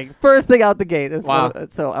 Immediately. First thing out the gate. Wow.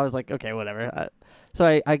 So I was like, okay, whatever. So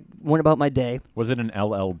I went about my day. Was it an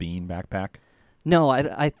LL Bean backpack? No, I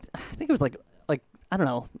think it was like I don't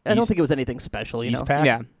know. I don't think it was anything special, you know. Eastpak?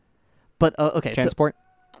 Yeah. But okay, so Jansport.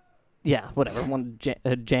 yeah, whatever. One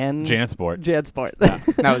Jansport. Jansport.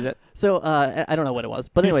 That was it. So I don't know what it was,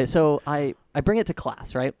 but anyway, so I bring it to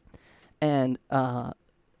class, right? And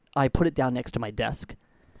I put it down next to my desk,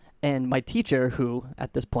 and my teacher, who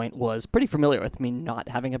at this point was pretty familiar with me not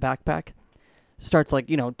having a backpack, starts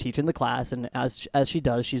teaching the class, and as she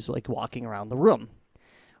does, she's like walking around the room.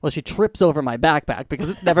 Well, she trips over my backpack because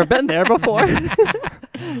it's never been there before.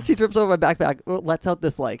 She trips over my backpack, lets out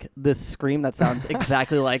this scream that sounds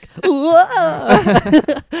exactly like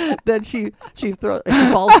 "Whoa!" Then she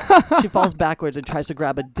falls backwards and tries to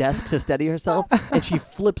grab a desk to steady herself, and she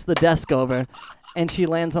flips the desk over, and she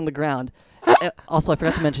lands on the ground. Also, I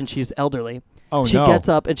forgot to mention she's elderly. Oh, she no. gets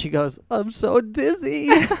up and she goes, "I'm so dizzy."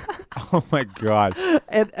 Oh, my God.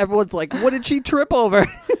 And everyone's like, "What did she trip over?"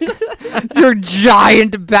 Your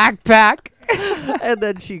giant backpack. And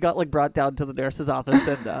then she got brought down to the nurse's office,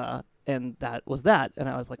 and that was that. And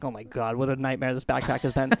I was like, "Oh my God, what a nightmare this backpack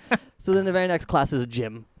has been." So then the very next class is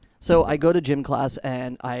gym. So I go to gym class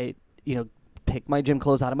and I, take my gym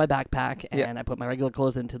clothes out of my backpack and I put my regular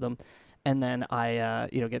clothes into them, and then I,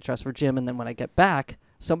 get dressed for gym. And then when I get back,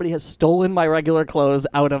 somebody has stolen my regular clothes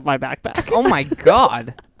out of my backpack. Oh my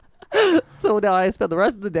God. So now I spend the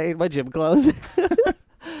rest of the day in my gym clothes.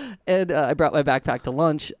 And I brought my backpack to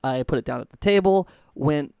lunch. I put it down at the table,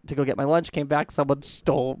 went to go get my lunch, came back. Someone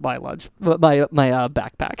stole my lunch, my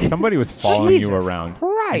backpack. Somebody was following you Jesus around and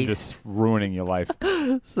Christ. just ruining your life.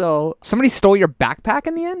 So Somebody stole your backpack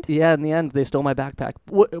in the end? yeah, in the end, they stole my backpack,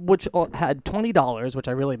 which had $20, which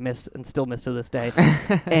I really missed and still miss to this day,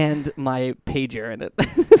 and my pager in it.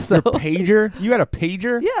 So Your pager? You had a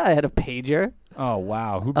pager? yeah, I had a pager. Oh,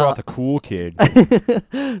 wow. Who brought the cool kid?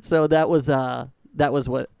 So that was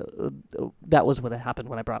what happened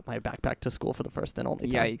when I brought my backpack to school for the first and only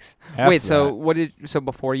time. Yikes. F Wait, so that.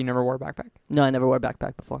 before you never wore a backpack? No, I never wore a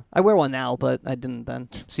backpack before. I wear one now, but I didn't then.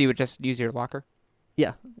 So you would just use your locker?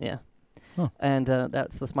 Yeah. Huh. And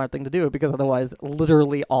that's the smart thing to do, because otherwise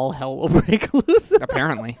literally all hell will break loose.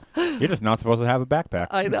 Apparently. You're just not supposed to have a backpack.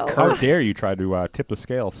 I know. How dare you try to tip the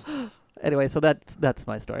scales? Anyway, so that's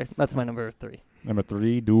my story. That's my number 3. Number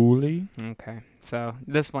 3, Dooley. Okay. So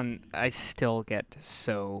this one, I still get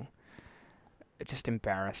so just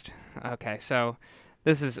embarrassed. Okay, so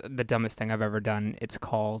this is the dumbest thing I've ever done. It's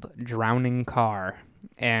called drowning car.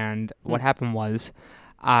 And what happened was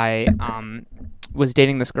I was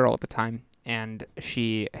dating this girl at the time, and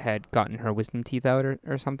she had gotten her wisdom teeth out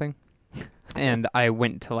or something. And I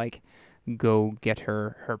went to go get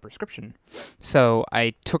her prescription. So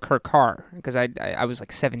I took her car because I was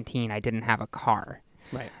 17. I didn't have a car.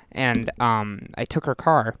 Right. And I took her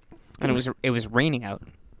car, and it was raining out.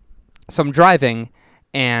 So I'm driving,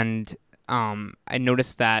 and I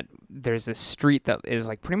noticed that there's this street that is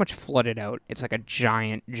pretty much flooded out. It's like a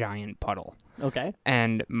giant puddle. Okay.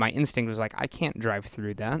 And my instinct was I can't drive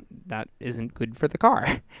through that. That isn't good for the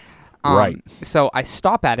car. Right. So I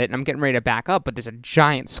stop at it, and I'm getting ready to back up, but there's a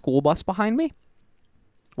giant school bus behind me.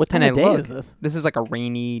 What time And of I day look. is this? This is a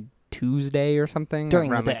rainy Tuesday or something. During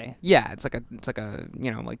the around, day? Yeah, it's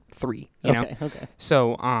 3, you know. Okay.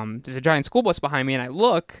 So there's a giant school bus behind me, and I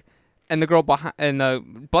look, and the girl behind, and the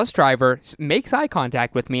bus driver makes eye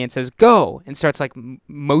contact with me and says, "Go," and starts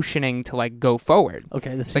motioning to go forward.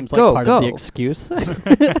 Okay, this It's seems go, part of the go. excuse.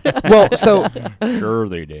 Well, so Sure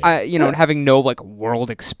they did. having no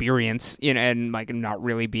world experience, and not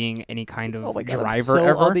really being any kind of Oh my God, I'm driver so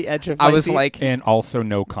ever. on the edge of I my was seat. And also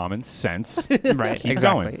no common sense. right, Keep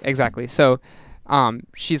exactly, going. exactly. So,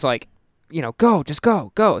 she's like, go, just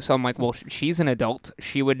go. So I'm like, well, she's an adult.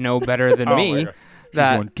 She would know better than Oh, me. my God. She's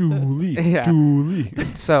That going, Dooley, Yeah. Dooley.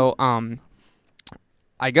 So,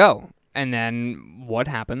 I go, and then what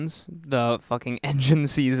happens? The fucking engine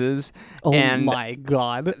seizes, Oh and my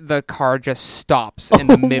God. the car just stops in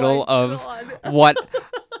the middle of what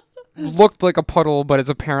looked like a puddle, but is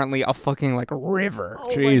apparently a fucking river.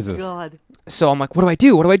 Oh Jesus. my God. So I'm like, what do I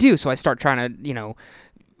do? What do I do? So I start trying to,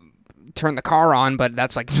 turn the car on, but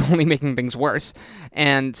that's only making things worse.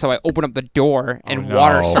 And so I open up the door, and no.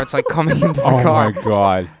 water starts coming into the Oh, car. my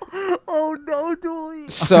God. Oh no, Dooley.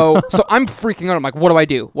 So I'm freaking out. I'm like, what do I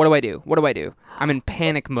do? What do I do? What do I do? I'm in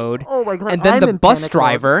panic mode. Oh my God. And then I'm the in bus panic mode.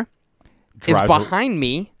 driver is Drives- behind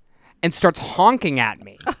me and starts honking at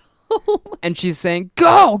me. and she's saying,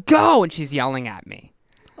 "Go, go," and she's yelling at me.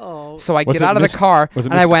 Oh. So I Was get it out of the Miss- car, Was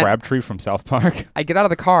it and I Miss went. Crabtree from South Park? I get out of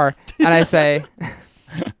the car, and I say,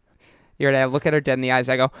 "You ready?" I look at her dead in the eyes.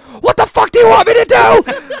 I go, "What the fuck do you want me to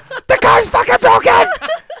do? The car's fucking broken!"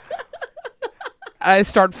 I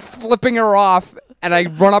start flipping her off, and I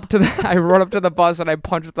run up to the bus, and I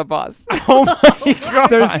punch the bus. Oh my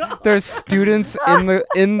god! There's students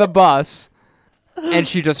in the bus, and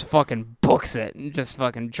she just fucking books it and just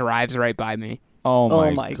fucking drives right by me. Oh Oh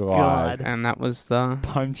my, my god! God. And that was the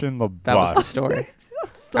Punch in the that was the butt. story.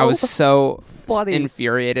 So I was so funny.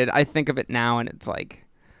 infuriated. I think of it now, and it's like,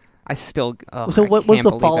 I still. Ugh, So I what was can't the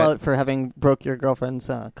believe fallout for having broke your girlfriend's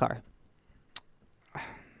car?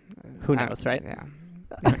 Who it. knows, right? Yeah.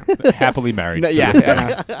 Happily married. No, to yeah, this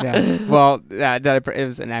day. yeah. Well, it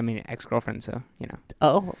was an ex-girlfriend, so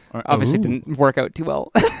Oh. obviously Ooh. didn't work out too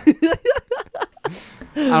well. I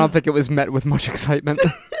don't think it was met with much excitement.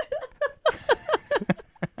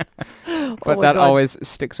 But my that God. always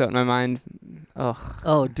sticks out in my mind. Ugh,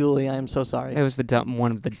 Oh, Dooley, I am so sorry. it was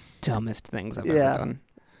one of the dumbest things I've Yeah. ever done.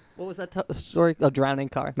 What was that story? A drowning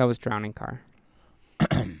car. That was drowning car.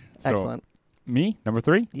 So, Excellent. Me, number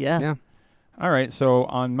 3. Yeah. Yeah. All right. So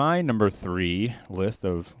on my number 3 list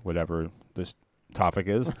of whatever this topic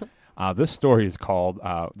is, this story is called.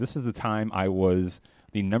 This is the time I was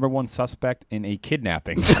the number 1 suspect in a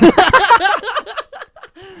kidnapping.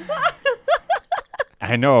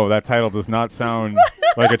 I know that title does not sound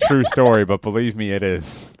like a true story, but believe me, it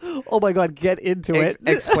is. Oh my God, get into it.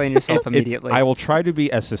 Explain yourself It's- immediately. I will try to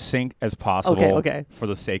be as succinct as possible Okay. for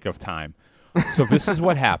the sake of time. So this is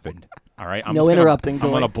what happened. All right. No interrupting, I'm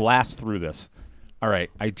Dooley. going to blast through this. All right.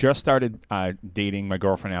 I just started dating my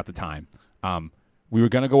girlfriend at the time. We were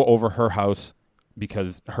going to go over her house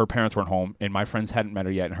because her parents weren't home, and my friends hadn't met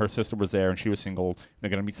her yet, and her sister was there, and she was single. They're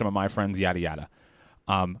going to meet some of my friends, yada, yada.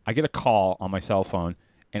 I get a call on my cell phone,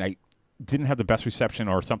 and I didn't have the best reception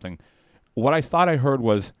or something. What I thought I heard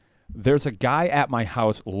was, there's a guy at my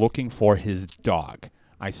house looking for his dog.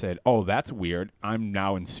 I said, oh, that's weird. I'm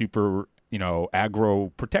now in super,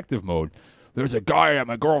 aggro protective mode. There's a guy at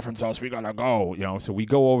my girlfriend's house. We got to go, So we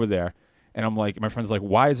go over there, and I'm like, my friend's like,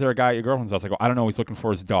 why is there a guy at your girlfriend's house? I go, I don't know. He's looking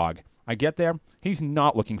for his dog. I get there. He's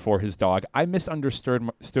not looking for his dog. I misunderstood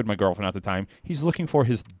my girlfriend at the time. He's looking for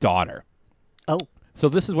his daughter. Oh. So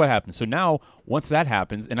this is what happens. So now, once that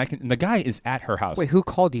happens, and the guy is at her house. Wait, who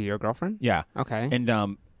called you? Your girlfriend? Yeah. Okay.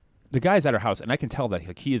 And the guy's at her house, and I can tell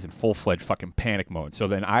that he is in full-fledged fucking panic mode. So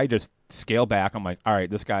then I just scale back. I'm like, all right,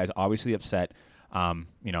 this guy is obviously upset.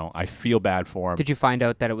 I feel bad for him. Did you find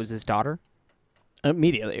out that it was his daughter?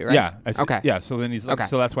 Immediately, right? Yeah. Okay. Yeah. So then he's like, Okay.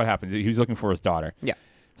 so that's what happened. He was looking for his daughter. Yeah.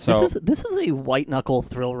 So This is a white knuckle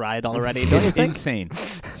thrill ride already, don't you it's think? insane.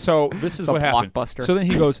 So this is It's a what happened. blockbuster. So then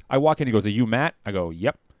he goes, I walk in, he goes, are you Matt? I go,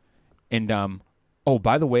 yep. And oh,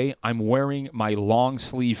 by the way, I'm wearing my long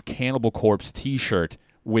sleeve Cannibal Corpse t-shirt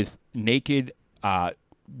with naked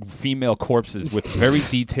female corpses with very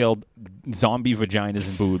detailed zombie vaginas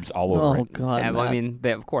and boobs all over Oh it. God. Yeah, well, I Matt.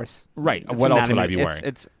 mean, of course. Right. It's What else would I anatomy- be wearing?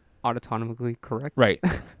 It's autonomically correct. Right.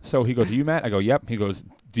 So he goes, are you Matt? I go, yep. He goes,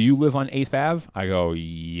 do you live on 8th Ave? I go,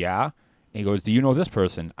 yeah. And he goes, do you know this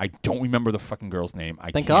person? I don't remember the fucking girl's name.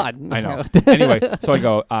 Thank can't. God. I know. Anyway, so I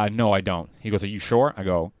go, no, I don't. He goes, are you sure? I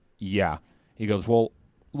go, yeah. He goes, well,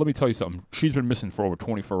 let me tell you something. She's been missing for over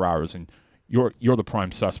 24 hours, and you're the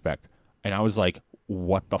prime suspect. And I was like,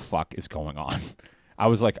 what the fuck is going on? I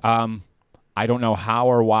was like, I don't know how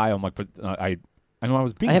or why. I'm like, but I know I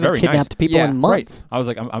was being I haven't very nice. kidnapped people Yeah, in months. I was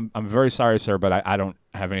like, I'm very sorry, sir, but I don't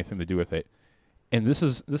have anything to do with it. And this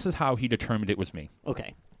is how he determined it was me.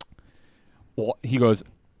 Okay. Well, he goes,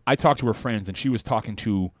 I talked to her friends, and she was talking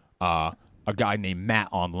to a guy named Matt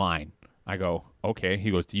online. I go, okay.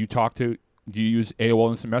 He goes, do you use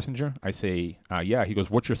AOL Instant Messenger? I say, yeah. He goes,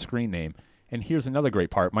 what's your screen name? And here's another great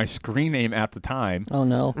part. My screen name at the time Oh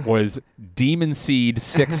no. was Demon Seed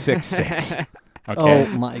 666. Okay. Oh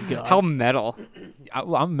my God. How metal.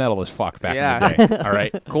 I'm metal as fuck back Yeah. in the day. All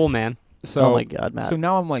right. Cool, man. So, Oh my God, Matt. So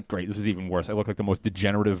now I'm like, great, this is even worse. I look like the most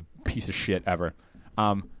degenerative piece of shit ever.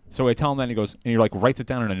 So I tell him that, and he goes, and he like writes it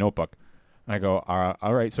down in a notebook. And I go,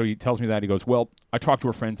 all right. So he tells me that. He goes, well, I talked to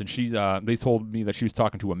her friends, and they told me that she was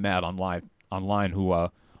talking to a Matt online who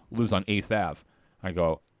lives on 8th Ave. I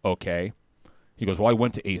go, okay. He goes, well, I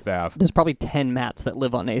went to 8th Ave. There's probably 10 Matts that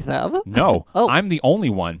live on 8th Ave. No, Oh. I'm the only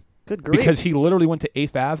one. Good grief. Because he literally went to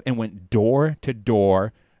 8th Ave and went door to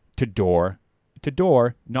door to door to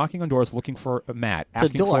door, knocking on doors, looking for a Matt, to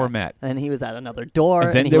asking door. for a Matt. And he was at another door.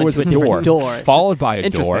 And then he there went was to a different door, followed by a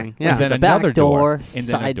door, Interesting, yeah. and then the another back door, and then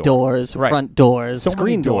side a door. doors, Right. front doors, So many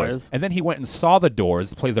screen doors. doors. And then he went and saw the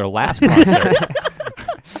Doors play their last concert.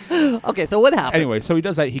 Okay, so what happened? Anyway, so he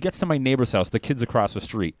does that. He gets to my neighbor's house, the kid's across the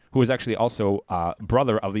street, who is actually also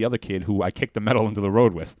brother of the other kid who I kicked the metal into the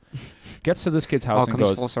road with. Gets to this kid's house All and comes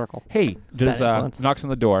goes, full circle. hey, bad influence. knocks on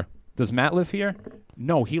the door. Does Matt live here?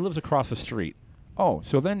 No, he lives across the street. Oh,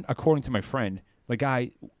 so then, according to my friend, the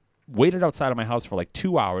guy waited outside of my house for like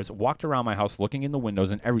 2 hours, walked around my house looking in the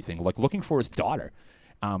windows and everything, like looking for his daughter.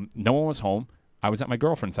 No one was home. I was at my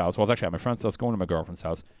girlfriend's house. Well, I was actually at my friend's house, going to my girlfriend's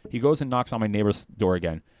house. He goes and knocks on my neighbor's door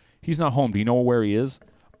again. He's not home. Do you know where he is?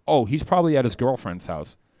 Oh, he's probably at his girlfriend's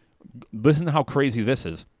house. Listen to how crazy this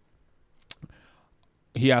is.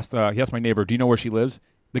 He asked my neighbor, do you know where she lives?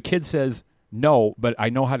 The kid says, no, but I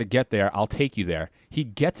know how to get there. I'll take you there. He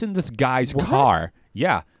gets in this guy's car.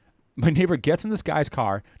 Yeah. My neighbor gets in this guy's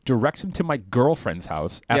car, directs him to my girlfriend's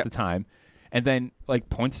house at Yep. the time, and then like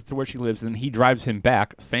points to where she lives, and then he drives him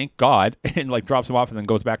back, thank God, and like drops him off and then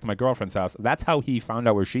goes back to my girlfriend's house. That's how he found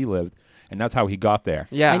out where she lived, and that's how he got there.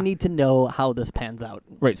 Yeah. I need to know how this pans out.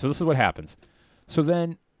 Right, so this is what happens. So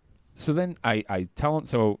then I tell him,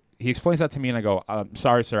 so he explains that to me, and I go,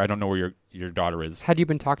 sorry, sir, I don't know where your daughter is. Had you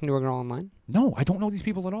been talking to a girl online? No, I don't know these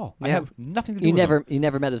people at all. I Yeah. have nothing to do You with them.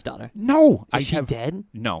 never met his daughter. No, Is she dead?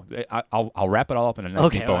 No, I'll wrap it all up in a nice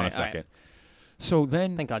Okay, neat bow in a alright, second. So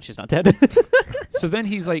then, Thank God she's not dead. so then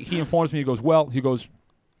he informs me. He goes,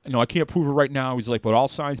 no, I can't prove it right now. He's like, but all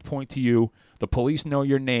signs point to you. The police know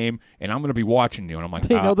your name, and I'm going to be watching you. And I'm like,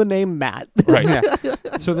 They know the name Matt. right. Yeah.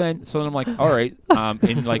 So then I'm like, all right.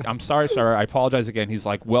 And like, I'm sorry, sir. I apologize again. He's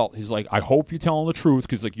like, I hope you're telling the truth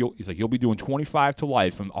because you'll be doing 25 to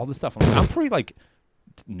life and all this stuff. I'm pretty like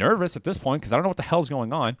nervous at this point because I don't know what the hell's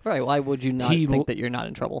going on. Right, why would you not think that you're not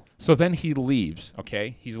in trouble? So then he leaves,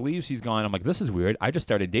 okay? He leaves, he's gone. I'm like, this is weird. I just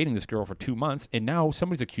started dating this girl for 2 months, and now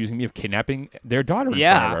somebody's accusing me of kidnapping their daughter in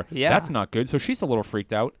front of her. Yeah. That's not good. So she's a little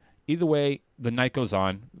freaked out. Either way, the night goes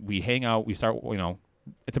on. We hang out. We start,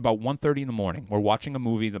 it's about 1:30 in the morning. We're watching a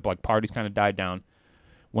movie. The like party's kind of died down.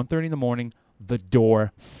 1:30 in the morning, the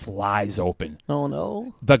door flies open. Oh,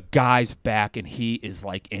 no. The guy's back, and he is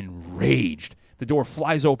like enraged. The door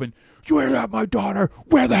flies open. You ain't at my daughter.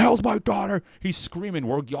 Where the hell's my daughter? He's screaming.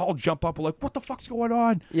 We all jump up. We're like, what the fuck's going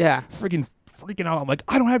on? Yeah. Freaking out. I'm like,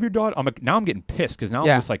 I don't have your daughter. I'm like, now I'm getting pissed because now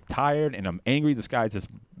Yeah. I'm just like tired and I'm angry. This guy's just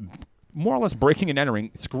more or less breaking and entering,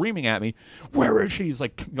 screaming at me. Where is she? He's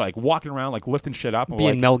like walking around, like lifting shit up. And we're Being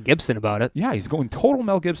like, Mel Gibson about it. yeah, he's going total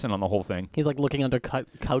Mel Gibson on the whole thing. He's like looking under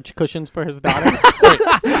couch cushions for his daughter.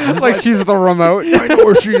 Like she's the remote. I know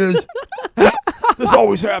where she is. This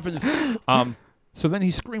always happens. So then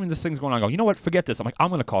he's screaming, this thing's going on. I go, you know what? Forget this. I'm like, I'm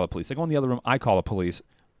going to call the police. I go in the other room. I call the police.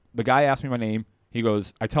 The guy asks me my name. He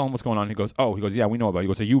goes, I tell him what's going on. He goes, yeah, we know about it. He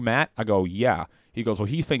goes, are you Matt? I go, yeah. He goes, well,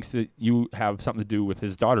 he thinks that you have something to do with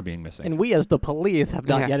his daughter being missing. And we as the police have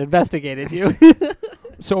not Yeah. yet investigated you.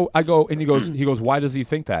 So I go, and he goes, why does he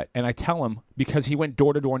think that? And I tell him, because he went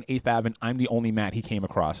door to door on 8th Ave, and I'm the only Matt he came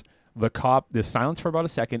across. The cop, there's silence for about a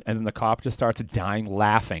second, and then the cop just starts dying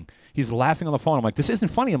laughing. He's laughing on the phone. I'm like, this isn't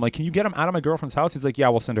funny. I'm like, can you get him out of my girlfriend's house? He's like, yeah,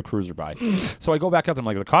 we'll send a cruiser by. So I go back up to him,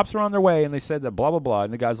 like, the cops are on their way, and they said that blah, blah, blah.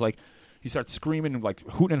 And the guy's like, he starts screaming and like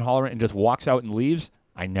hooting and hollering and just walks out and leaves.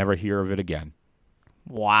 I never hear of it again.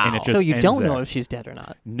 Wow. And it just So you ends don't know there. if she's dead or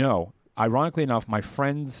not. No. Ironically enough, a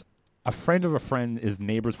friend of a friend is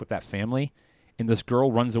neighbors with that family, and this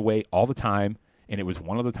girl runs away all the time, and it was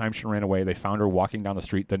one of the times she ran away. They found her walking down the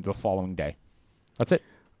street the following day. That's it.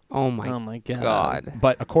 Oh my God. God.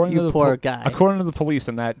 But according You to the poor guy. according to the police,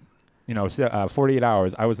 in that 48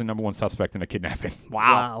 hours, I was the number one suspect in a kidnapping.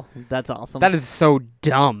 Wow. That's awesome. That is so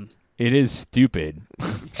dumb. It is stupid.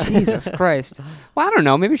 Jesus Christ. Well, I don't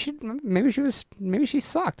know. Maybe she sucked. Maybe she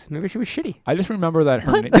was shitty. I just remember that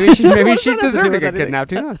her Maybe she What's that have to deserved do to with get anything? kidnapped.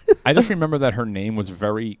 Who knows? I just remember that her name was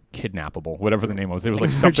very kidnappable. Whatever the name was, it was like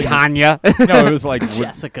something. Tanya. No, it was like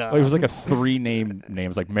Jessica. It was like a 3-name name. It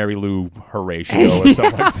was like Mary Lou Horatio or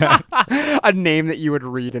something like that. A name that you would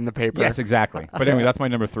read in the paper. Yes, exactly. But anyway, that's my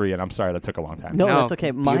number 3, and I'm sorry that took a long time. No, No, that's okay.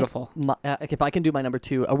 beautiful. If I can do my number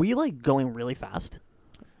 2, are we like going really fast?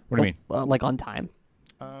 What do you mean? Like on time?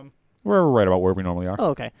 We're right about where we normally are. Oh,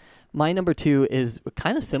 okay. My number 2 is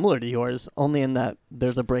kind of similar to yours, only in that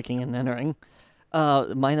there's a breaking and entering.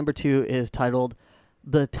 My number 2 is titled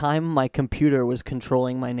 "The Time My Computer Was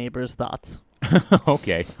Controlling My Neighbor's Thoughts."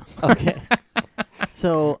 Okay. Okay.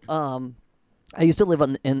 So, I used to live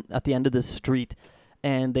at the end of this street,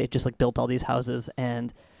 and they just like built all these houses.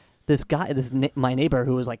 And this guy, my neighbor,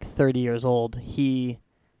 who was like 30 years old, he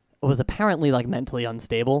was apparently like mentally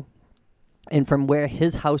unstable. And from where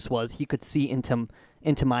his house was, he could see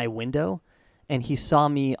into my window, and he saw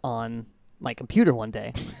me on my computer one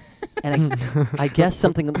day. And I guess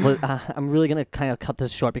something was, I'm really gonna kind of cut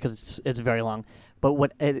this short because it's very long.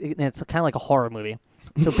 But it's kind of like a horror movie.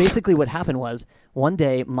 So basically what happened was one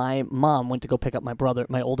day my mom went to go pick up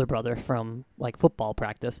my older brother from like football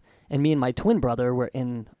practice, and me and my twin brother were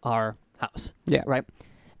in our house. Yeah. Right?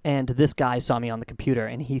 And this guy saw me on the computer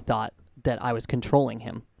and he thought that I was controlling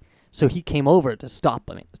him. So he came over to stop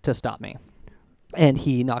me. And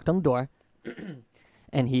he knocked on the door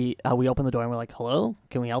and we opened the door and we're like, "Hello?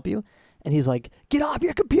 Can we help you?" And he's like, "Get off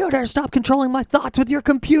your computer! Stop controlling my thoughts with your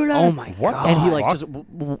computer!" Oh my What? god! And he like Fuck.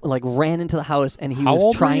 just like ran into the house, and he How was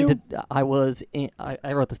old were trying you? to. I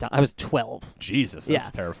wrote this down. I was 12. Jesus, Yeah.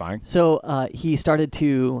 that's terrifying. So he started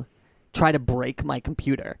to try to break my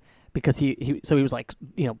computer because he was like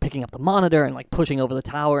picking up the monitor and like pushing over the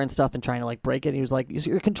tower and stuff and trying to like break it. He was like,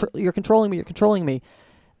 "You're controlling me! You're controlling me!"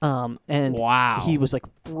 And Wow. he was like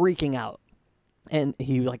freaking out, and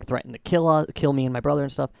he like threatened to kill me and my brother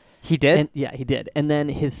and stuff. He did? And, yeah, he did. And then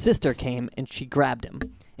his sister came and she grabbed him.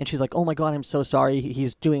 And she's like, "Oh my God, I'm so sorry.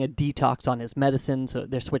 He's doing a detox on his medicine. So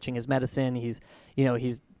they're switching his medicine. He's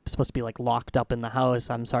supposed to be like locked up in the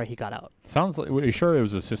house. I'm sorry he got out." Sounds like. Are you sure it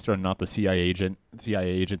was his sister and not the CIA agent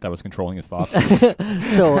that was controlling his thoughts?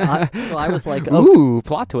 So I was like, "Oh." Ooh,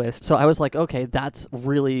 plot twist. So I was like, "Okay, that's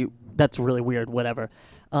really weird, whatever."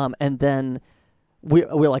 And then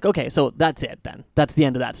we're like, "Okay, so that's it then. That's the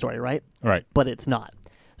end of that story, right?" Right. But it's not.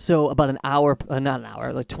 So about not an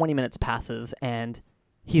hour, like 20 minutes passes, and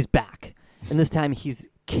he's back. And this time he's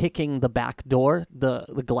kicking the back door, the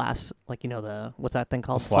glass, like what's that thing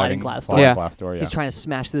called? Sliding glass door. Yeah. Glass door. Yeah. He's trying to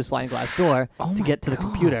smash through the sliding glass door to get to the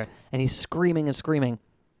computer, and he's screaming and screaming.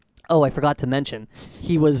 Oh, I forgot to mention,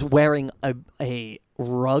 he was wearing a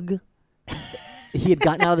rug. He had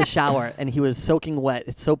gotten out of the shower, and he was soaking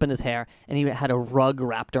wet, soap in his hair, and he had a rug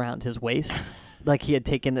wrapped around his waist, like he had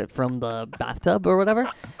taken it from the bathtub or whatever.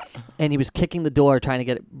 And he was kicking the door, trying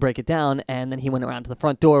to break it down, and then he went around to the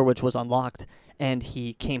front door, which was unlocked, and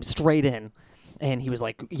he came straight in, and he was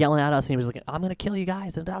like yelling at us, and he was like, "I'm gonna kill you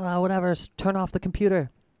guys," and whatever. Turn off the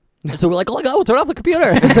computer. And so we're like, "Oh my God, we'll turn off the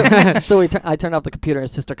computer." So I turned off the computer.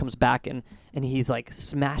 His sister comes back, and he's like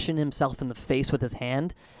smashing himself in the face with his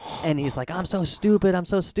hand, and he's like, "I'm so stupid. I'm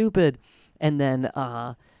so stupid." And then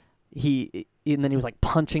he was like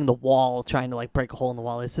punching the wall, trying to like break a hole in the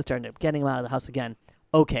wall. His sister ended up getting him out of the house again.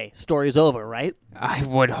 Okay, story's over, right? I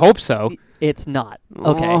would hope so. It's not.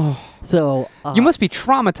 Okay. Oh. So You must be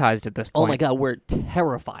traumatized at this point. Oh my God, we're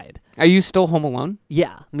terrified. Are you still home alone?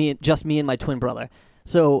 Yeah, me and my twin brother.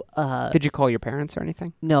 So Did you call your parents or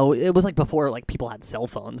anything? no, it was like before like people had cell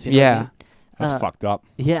phones. You know Yeah. what I mean? That's fucked up.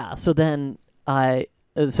 Yeah. So then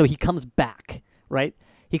so he comes back, right?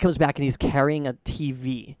 He comes back and he's carrying a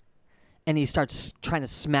TV, and he starts trying to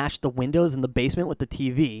smash the windows in the basement with the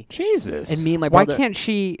TV. Jesus. And me and my Why brother can't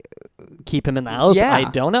she? keep him in the house. Yeah. I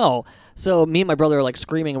don't know. So me and my brother are like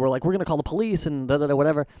screaming, and we're like, "We're gonna call the police," and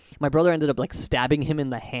whatever. My brother ended up like stabbing him in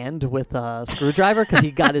the hand with a screwdriver because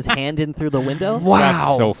he got his hand in through the window. Wow.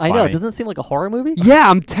 That's so I funny. know. Doesn't it seem like a horror movie? Yeah,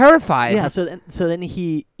 I'm terrified. Yeah. So then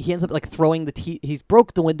he ends up like throwing the he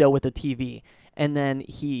broke the window with the TV, and then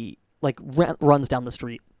he like runs down the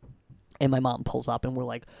street. And my mom pulls up, and we're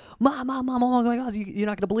like, Mom, oh my God, you're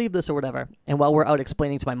not going to believe this or whatever. And while we're out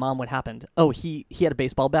explaining to my mom what happened, he had a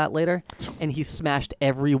baseball bat later, and he smashed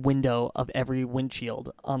every window of every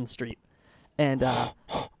windshield on the street. And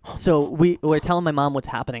so we're telling my mom what's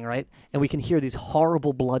happening, right? And we can hear these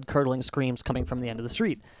horrible blood-curdling screams coming from the end of the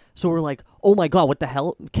street. So we're like, "Oh my God, what the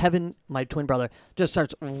hell?" Kevin, my twin brother, just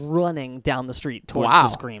starts running down the street towards Wow. the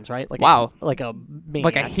screams, right? Like Wow. like a maniac.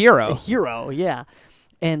 Like a hero. A hero, yeah.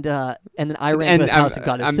 And then I ran to his house and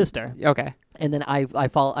got his sister. Okay. And then I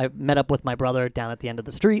met up with my brother down at the end of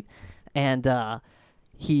the street, and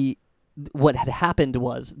what had happened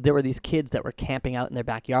was there were these kids that were camping out in their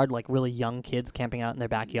backyard, like really young kids camping out in their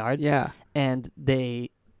backyard. Yeah. And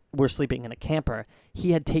they were sleeping in a camper.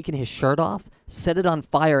 He had taken his shirt off, set it on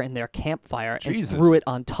fire in their campfire, Jesus. and threw it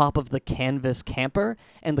on top of the canvas camper,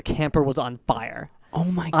 and the camper was on fire. Oh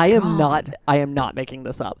my God. I am not making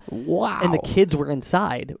this up. Wow. And the kids were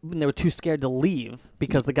inside, and they were too scared to leave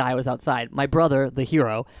because the guy was outside. My brother, the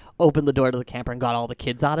hero, opened the door to the camper and got all the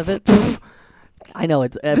kids out of it. I know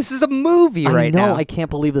it's This is a movie right now. I can't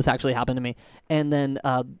believe this actually happened to me. And then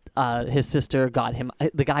his sister got him.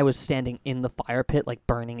 The guy was standing in the fire pit, like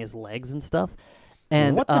burning his legs and stuff.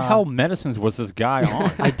 And what the hell medicines was this guy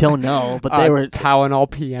on? I don't know, but they were. Tylenol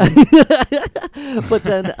PM. But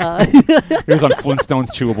then, He was on Flintstones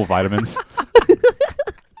chewable vitamins.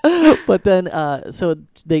 but then, so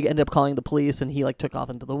they ended up calling the police, and he like took off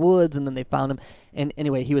into the woods, and then they found him. And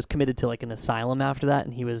anyway, he was committed to like an asylum after that,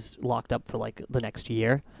 and he was locked up for like the next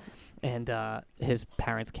year. And his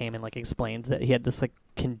parents came and like explained that he had this like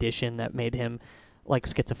condition that made him like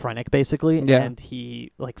schizophrenic basically, Yeah. and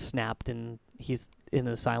he like snapped and he's in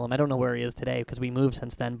an asylum. I don't know where he is today because we moved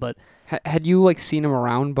since then, but Had you like seen him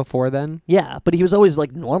around before then? yeah, but he was always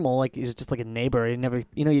like normal, like he was just like a neighbor. He never,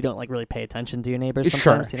 you don't like really pay attention to your neighbors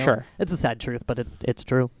sometimes, Sure. It's a sad truth, but it's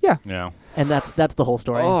true. Yeah. And that's the whole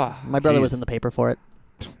story. Oh, my brother was jeez. in the paper for it.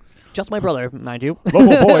 Just my brother, mind you.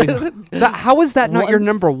 Local boy. How is that not your One-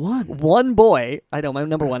 number one? One boy, I know my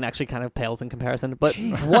number one actually kind of pales in comparison, but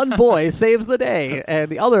one boy saves the day, and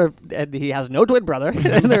the other, and he has no twin brother,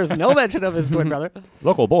 and there's no mention of his twin brother.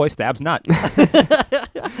 Local boy stabs nut.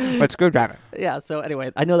 Let's go drive it. Yeah, so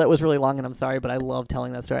anyway, I know that was really long, and I'm sorry, but I love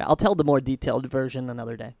telling that story. I'll tell the more detailed version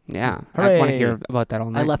another day. Yeah, I want to Hooray. hear about that all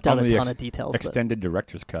night. I left out On a the ton of details. Extended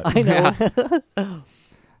director's cut. I know.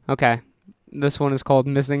 Okay, this one is called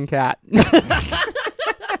Missing Cat.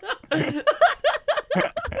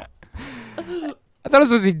 I thought it was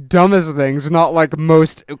supposed to be dumbest things, not like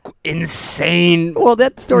most insane Well,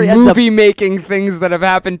 that story ends up. movie-making things that have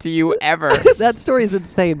happened to you ever. That story is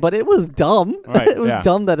insane, but it was dumb. Right, it was yeah.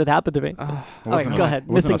 dumb that it happened to me. It Okay, wasn't go a- ahead. It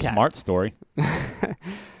wasn't Missing a cat. smart story.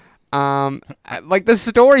 Like the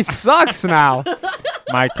story sucks now.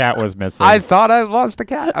 My cat was missing. I thought I lost a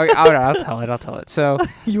cat. Okay, all right, I'll tell it. So,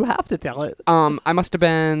 You have to tell it. I must have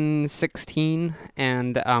been 16,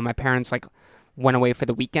 and my parents like went away for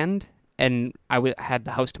the weekend, and I had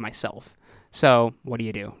the house to myself. So what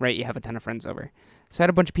do? Right? You have a ton of friends over. So I had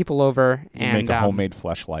a bunch of people over, You and make a homemade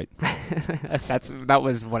fleshlight. that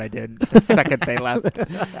was what I did the second they left.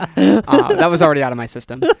 That was already out of my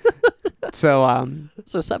system. So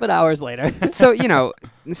So 7 hours later. so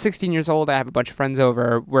 16 years old, I have a bunch of friends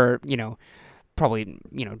over. We're probably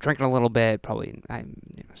drinking a little bit, probably I'm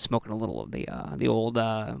smoking a little of the old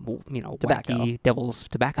Tobacco. wacky devil's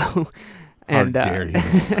tobacco. How And dare you.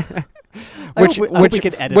 I hope we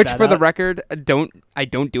can edit which that for the out. record I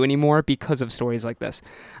don't do anymore because of stories like this.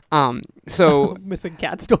 So Missing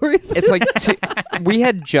cat stories. it's like we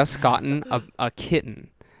had just gotten a kitten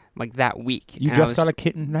like that week. You and I just was- got a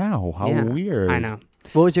kitten now. How Yeah, weird. I know.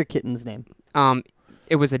 What was your kitten's name?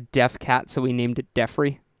 It was a deaf cat, so we named it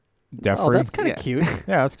Deffrey. Deffrey. Oh, that's kind of Yeah. cute.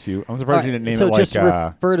 Yeah, that's cute. I'm surprised you didn't name so it just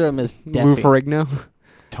like refer to him as Lou Deffy. Ferrigno.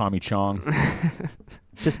 Tommy Chong.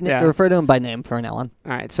 Just Yeah. refer to him by name from now on.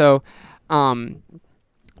 All right, so one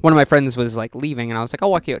of my friends was like leaving, and I was like,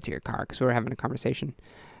 I'll walk you out to your car because we were having a conversation.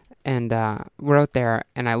 And we're out there,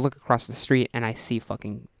 and I look across the street, and I see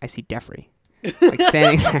Deffrey, like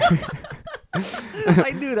standing there.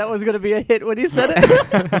 I knew that was going to be a hit when he said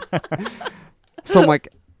it. So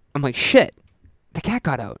I'm like, shit, the cat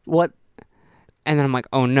got out. What? And then I'm like,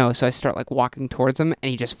 oh no. So I start like walking towards him, and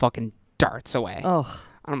he just fucking darts away. Oh,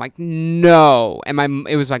 And I'm like, no. And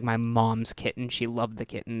it was like my mom's kitten. She loved the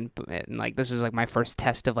kitten. And like, this was like my first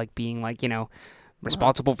test of like being like,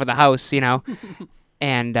 responsible for the house,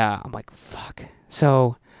 And I'm like, fuck.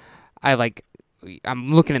 So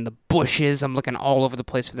I'm looking in the bushes. I'm looking all over the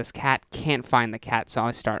place for this cat. Can't find the cat. So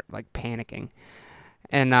I start like panicking.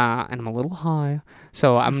 And I'm a little high.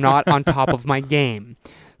 So I'm not on top of my game.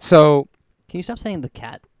 So can you stop saying the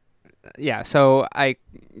cat? yeah. So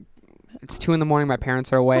it's 2 a.m. My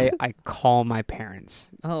parents are away. I call my parents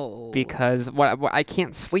Oh. because what I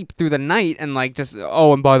can't sleep through the night and like just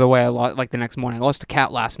and by the way, I lost like the next morning. I lost a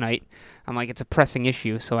cat last night. I'm like, it's a pressing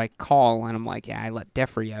issue, so I call and I'm like, yeah, I let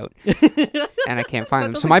Deffrey out and I can't find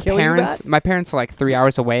him. So doesn't my kill you, Matt? my parents are like 3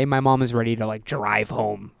 hours away. My mom is ready to like drive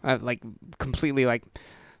home, like completely like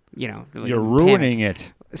You're panic. ruining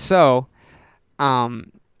it. So,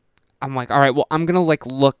 I'm like, all right, well, I'm gonna like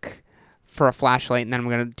look for a flashlight, and then I'm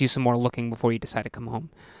gonna do some more looking before you decide to come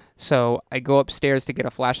home. So I go upstairs to get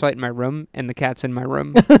a flashlight in my room, and the cat's in my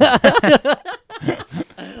room.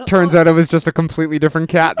 Turns out it was just a completely different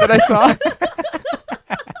cat that I saw.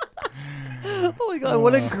 Oh my god,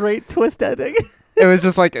 what a great twist ending. It was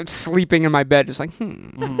just like sleeping in my bed, just like,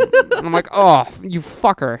 And I'm like, oh, you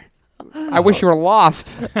fucker. I wish you were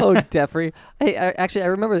lost. Oh, Deffrey. Hey, actually, I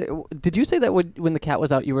remember. Did you say that when the cat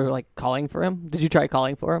was out, you were like calling for him? Did you try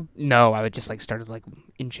calling for him? No, I would just like started like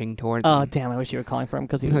inching towards Oh, him. damn! I wish you were calling for him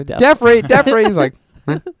because he was deaf. Deffrey. He's like,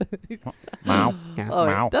 Meow. yeah. Oh,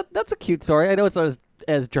 Wow. that's a cute story. I know it's not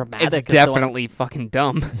as dramatic. It's as the one- definitely fucking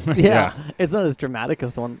dumb. yeah, it's not as dramatic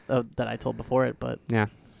as the one that I told before it, but Yeah.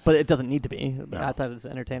 but it doesn't need to be. No. I thought it was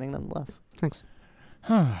entertaining nonetheless. Thanks.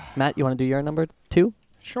 Matt, you want to do your number 2?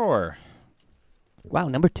 Sure. Wow,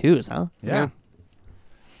 number 2s, huh? Yeah.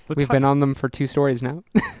 We've been on them for 2 stories now.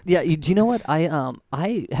 Yeah, do you know what?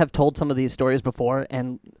 I have told some of these stories before,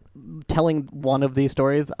 and telling one of these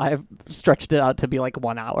stories, I've stretched it out to be like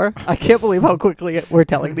 1 hour. I can't believe how quickly we're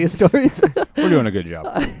telling these stories. We're doing a good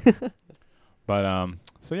job. But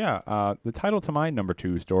So yeah, the title to my number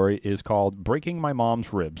 2 story is called "Breaking My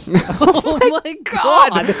Mom's Ribs." Oh my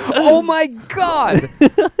God! Oh my God!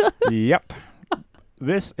 Yep.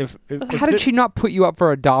 This How did she not put you up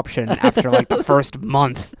for adoption after like the first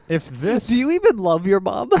month? If this Do you even love your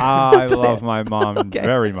mom? I Just love my mom Okay.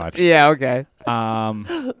 very much. Yeah, okay.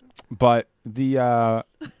 But the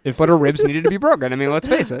if But her ribs needed to be broken. I mean, let's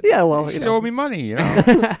face it. Yeah, well, she you know. owe me money, you know.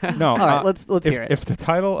 No. All right, let's if, hear it. If the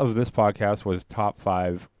title of this podcast was top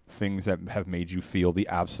 5 things that have made you feel the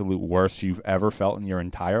absolute worst you've ever felt in your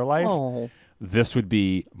entire life, Oh. this would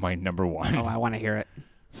be my number 1. Oh, I want to hear it.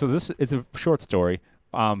 So this is a short story.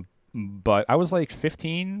 But I was like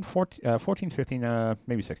 14, 15,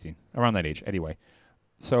 maybe 16, around that age anyway.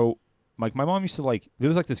 So like my mom used to there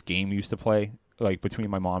was like this game we used to play like between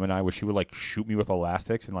my mom and I where she would like shoot me with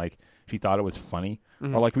elastics and like she thought it was funny.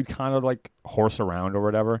 Mhm. Or like we'd kind of like horse around or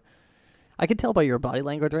whatever. I can tell by your body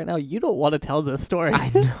language right now, you don't want to tell this story. I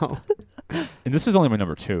know. And this is only my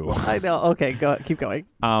number 2. I know. Okay, keep going.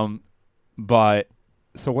 But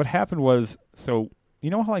so what happened was, so you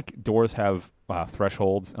know how like doors have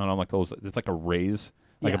thresholds and on like those, it's like a raise,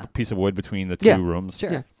 like Yeah. a piece of wood between the 2 Yeah. rooms.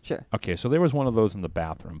 Sure, Yeah. sure. Okay, so there was one of those in the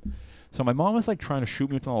bathroom. So my mom was like trying to shoot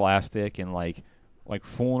me with an elastic and like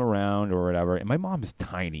fooling around or whatever. And my mom is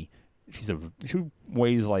tiny. She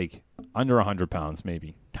weighs like under 100 pounds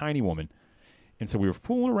maybe. Tiny woman. And so we were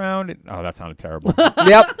fooling around. And, oh, that sounded terrible.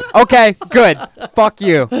 Yep. Okay. Good. Fuck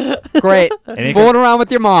you. Great. Ain't Fooling around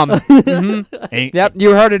with your mom. Mhm. Yep.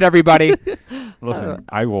 You heard it, everybody. Listen,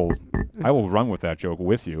 I will run with that joke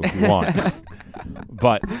with you if you want.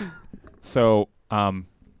 But so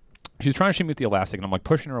she was trying to shoot me with the elastic, and I'm like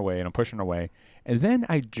pushing her away, and I'm pushing her away, and then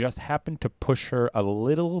I just happened to push her a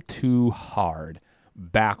little too hard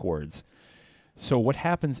backwards. So what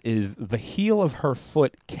happens is the heel of her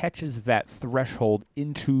foot catches that threshold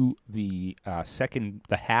into the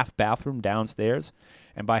half bathroom downstairs,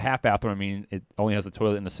 and by half bathroom I mean it only has a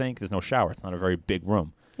toilet and a sink. There's no shower. It's not a very big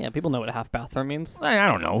room. Yeah, people know what a half bathroom means. I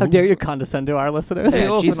don't know. How dare you condescend to our listeners? Hey,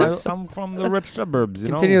 Yeah, listen, Jesus. I'm from the rich suburbs. You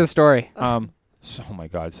Continue know? the story. So, oh my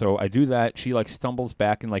God. So I do that. She like stumbles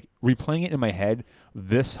back and like replaying it in my head.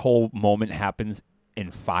 This whole moment happens in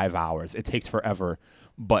 5 hours. It takes forever.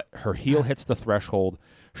 But her heel hits the threshold.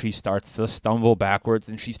 She starts to stumble backwards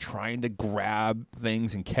and she's trying to grab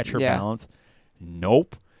things and catch her Yeah. balance.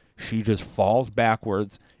 Nope. She just falls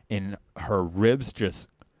backwards and her ribs just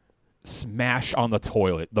smash on the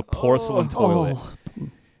toilet, the porcelain toilet.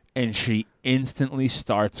 And she instantly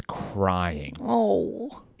starts crying.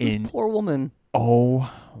 Oh, this In- poor woman. Oh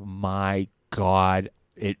my God.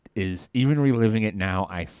 It is, even reliving it now,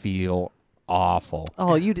 I feel awful.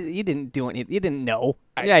 Oh, you didn't do anything. You didn't know.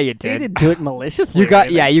 Yeah, you You did. didn't do it maliciously. You or got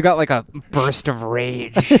anything. you got like a burst of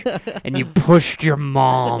rage, and you pushed your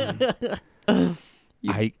mom.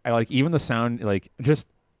 I like even the sound, like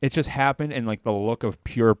it just happened, and like the look of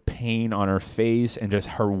pure pain on her face and just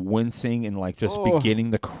her wincing and like just Oh.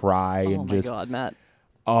 beginning to cry Oh and my just, God, Matt.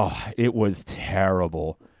 oh, it was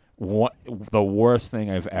terrible. What the worst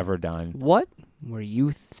thing I've ever done. What were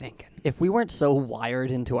you thinking? If we weren't so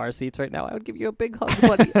wired into our seats right now, I would give you a big hug,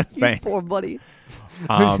 buddy. You Thanks. poor buddy.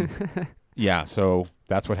 Yeah, so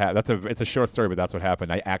that's what happened. It's a short story, but that's what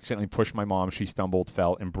happened. I accidentally pushed my mom. She stumbled,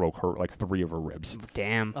 fell, and broke her like 3 of her ribs.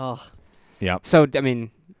 Damn. Oh, Yep. So I mean,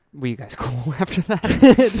 were you guys cool after that?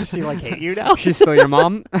 does she like hate you now? She's still your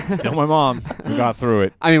mom? Still my mom. We got through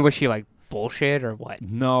it. I mean, was she like bullshit or what?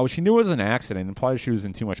 No, she knew it was an accident, and probably she was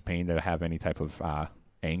in too much pain to have any type of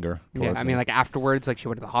anger. Yeah, towards I me. mean, like afterwards, like she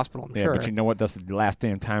went to the hospital. I'm Yeah, sure. but you know what? That's the last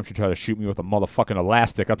damn time she tried to shoot me with a motherfucking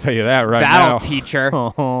elastic. I'll tell you that right That'll now. teach her.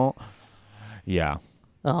 Yeah.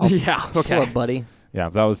 Oh, Yeah. Okay. poor buddy. Yeah,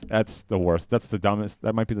 that's the worst. That's the dumbest.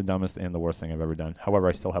 That might be the dumbest and the worst thing I've ever done. However,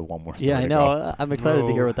 I still have one more story Yeah, I to know. go. I'm excited to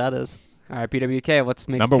hear Whoa. what that is. All right, BWK. Let's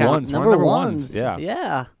make Number it count. ones. Number Number ones. ones, yeah.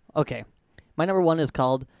 Yeah. Okay. My number 1 is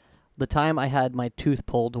called "The Time I Had My Tooth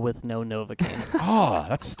Pulled with No Novocaine." Oh,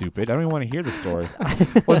 that's stupid. I don't even want to hear the story.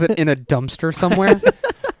 Was it in a dumpster somewhere?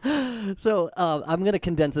 So I'm gonna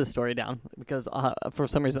condense this story down because for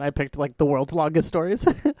some reason I picked like the world's longest stories.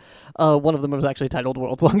 One of them was actually titled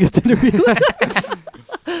 "World's Longest Interview."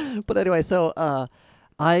 But anyway, so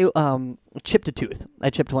I chipped a tooth. I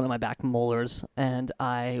chipped one of my back molars, and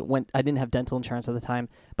I didn't have dental insurance at the time,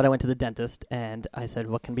 but I went to the dentist and I said,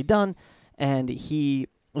 "What can be done?" And I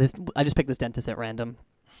just picked this dentist at random,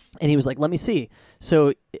 and he was like, "Let me see."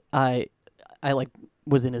 So I like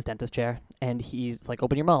was in his dentist chair, and he's like,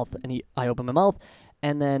 "Open your mouth," and I opened my mouth,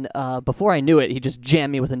 And then before I knew it, he just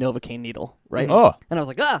jammed me with a Novocaine needle, right? Oh. And I was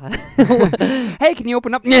like, ah. Hey, can you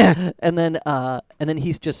open up? Yeah. and then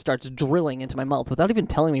he just starts drilling into my mouth without even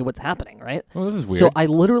telling me what's happening, right? Well, this is weird. So I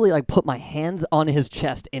literally like put my hands on his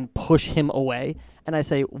chest and push him away, and I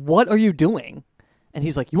say, "What are you doing?" And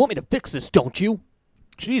he's like, "You want me to fix this, don't you?"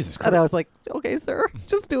 Jesus And I Christ. was like, "Okay, sir,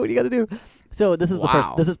 just do what you got to do." So this is the first.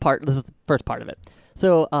 Wow. This is the first part of it.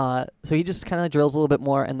 So so he just kind of drills a little bit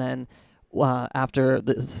more, and then after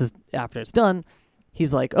it's done,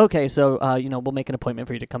 he's like, "Okay, so we'll make an appointment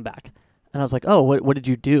for you to come back." And I was like, "Oh, what did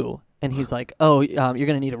you do?" And he's like, "Oh, you're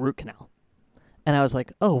gonna need a root canal." And I was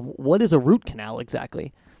like, "Oh, what is a root canal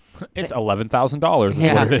exactly?" It's $11,000 is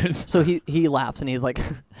Yeah. what it is. So he laughs and he's like,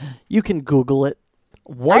 "You can Google it."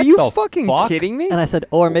 What Are you the fucking fuck? kidding me? And I said,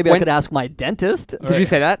 "Or maybe I When- could ask my dentist." Did you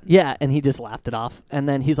say that? Yeah, and he just laughed it off. And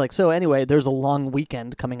then he's like, "So anyway, there's a long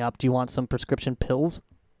weekend coming up. Do you want some prescription pills?"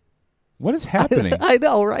 What is happening? I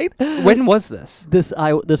know, right? When was this? This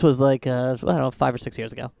was like I don't know, 5 or 6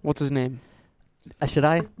 years ago. What's his name? Should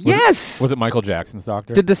I? Yes. Was it Michael Jackson's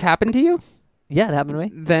doctor? Did this happen to you? Yeah, it happened to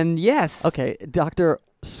me. Then yes. Okay, Dr.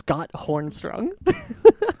 Scott Hornstrung.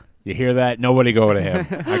 You hear that? Nobody go to him.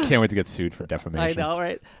 I can't wait to get sued for I defamation. know,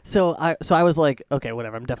 right? So I was like, okay,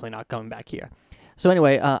 whatever. I'm definitely not coming back here. So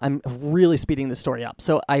anyway, I'm really speeding the story up.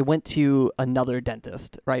 So I went to another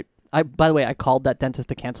dentist, right? By the way, I called that dentist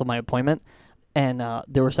to cancel my appointment, and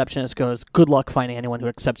the receptionist goes, "Good luck finding anyone who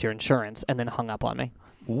accepts your insurance," and then hung up on me.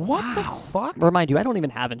 What the fuck? Remind you, I don't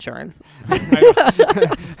even have insurance.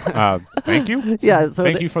 Thank you. Yeah, so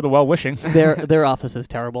Thank you for the well wishing. their office is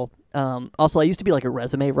terrible. Also, I used to be like a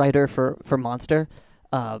resume writer for Monster,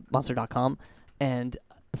 Monster.com, and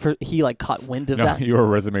he like caught wind of No, that you were a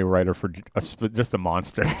resume writer for just a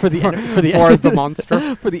monster. for the For the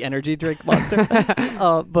monster. for the energy drink Monster.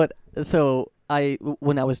 But so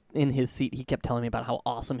when I was in his seat, he kept telling me about how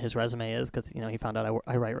awesome his resume is because he found out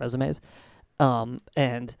I write resumes,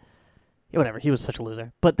 and. Whatever, he was such a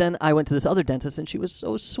loser. But then I went to this other dentist, and she was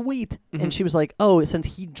so sweet. Mhm. And she was like, "Oh, since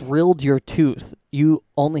he drilled your tooth, you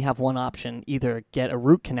only have one option. Either get a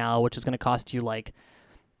root canal, which is going to cost you like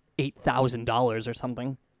 $8,000 or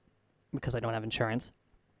something, because I don't have insurance."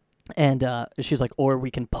 And she's like, "Or we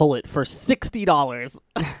can pull it for $60.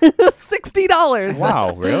 $60.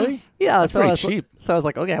 Wow, really? Yeah, That's so pretty I was, cheap. So I was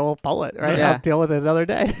like, "Okay, we'll pull it. Right? Yeah. I'll deal with it another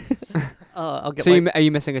day." I'll get So my, are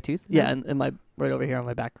you missing a tooth? yeah, and my right over here on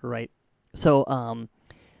my back right. So so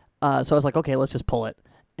I was like, "Okay, let's just pull it."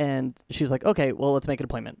 And she was like, "Okay, well, let's make an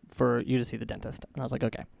appointment for you to see the dentist." And I was like,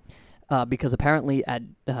 "Okay." Because apparently at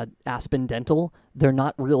Aspen Dental, they're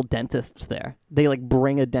not real dentists there. They like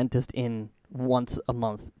bring a dentist in once a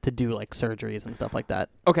month to do like surgeries and stuff like that.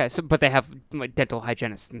 Okay, so but they have like dental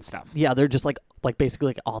hygienists and stuff. Yeah, they're just like basically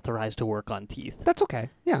like authorized to work on teeth. That's okay.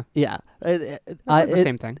 Yeah. Yeah. That's like the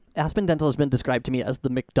same thing. Aspen Dental has been described to me as the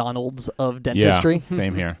McDonald's of dentistry. Yeah,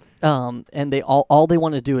 same here. And they all they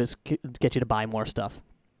want to do is get you to buy more stuff.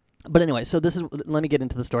 But anyway, so let me get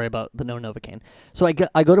into the story about the Novocaine. So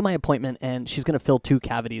I go to my appointment, and she's going to fill 2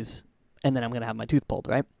 cavities, and then I'm going to have my tooth pulled,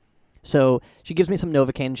 right? So she gives me some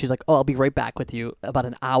Novocaine, and she's like, "Oh, I'll be right back with you." About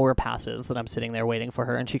an hour passes that I'm sitting there waiting for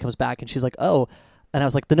her, and she comes back, and she's like, "Oh," and I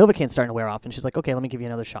was like, "The Novocaine's starting to wear off," and she's like, "Okay, let me give you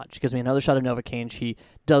another shot." She gives me another shot of Novocaine. She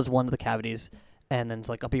does one of the cavities, and then it's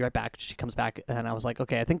like, "I'll be right back." She comes back, and I was like,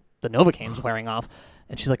 "Okay, I think the Novocaine's wearing off,"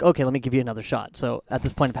 and she's like, "Okay, let me give you another shot." So at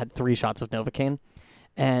this point, I've had 3 shots of Novocaine.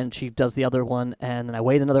 And she does the other one, and then I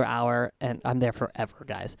wait another hour, and I'm there forever,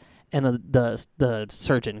 guys. And the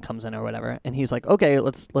surgeon comes in or whatever, and he's like, "Okay,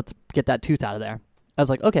 let's get that tooth out of there." I was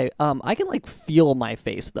like, "Okay, I can like feel my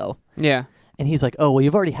face though." Yeah. And he's like, "Oh, well,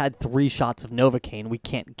 you've already had 3 shots of Novocaine. We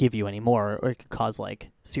can't give you any more, or it could cause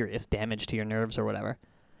like serious damage to your nerves or whatever."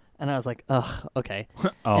 And I was like, "Ugh, okay."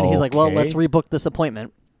 And he's like, "Well, let's rebook this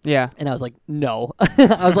appointment." Yeah. And I was like, "No."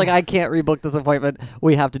 I was like, "I can't rebook this appointment.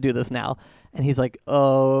 We have to do this now." And he's like,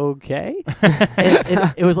 "Okay."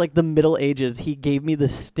 and it was like the Middle Ages. He gave me the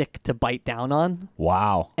stick to bite down on,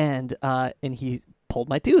 Wow. and he pulled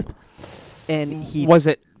my tooth. And Was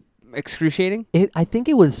it excruciating? I think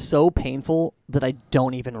it was so painful that I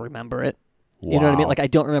don't even remember it. You know what I mean? Wow. Like, I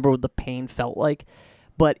don't remember what the pain felt like.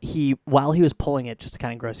 But while he was pulling it, just to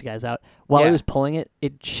kind of gross you guys out, while he Yeah. was pulling it,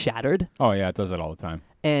 it shattered. Oh yeah, it does that all the time.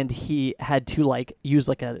 And he had to like use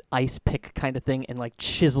like an ice pick kind of thing and like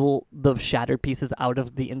chisel the shattered pieces out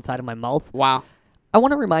of the inside of my mouth. Wow. I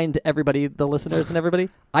want to remind everybody, the listeners and everybody,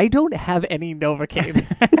 I don't have any Novocaine.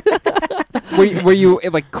 were you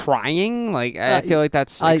like crying? Like I feel like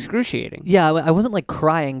that's excruciating. Yeah, I wasn't like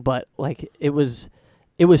crying, but like it was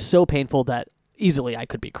so painful that easily I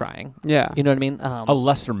could be crying. Yeah. You know what I mean? A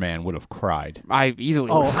lesser man would have cried. I easily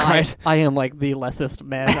Oh, would have cried. I am like the lessest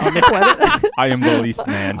man on the planet. I am the least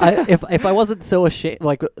man. If I wasn't so ashamed,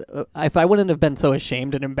 like if I wouldn't have been so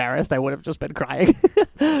ashamed and embarrassed, I would have just been crying.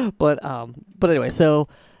 But anyway, so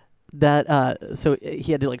that so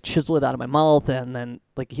he had to like chisel it out of my mouth, and then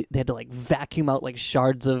like they had to like vacuum out like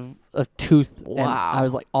shards of tooth. And Wow. I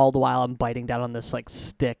was like all the while I'm biting down on this like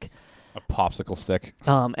stick. A popsicle stick.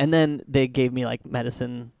 And then they gave me like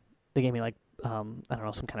medicine. They gave me like I don't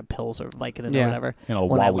know, some kind of pills or Vicodin Yeah. or whatever. And a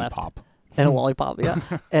when I Wally left. pop. And a lollipop, yeah.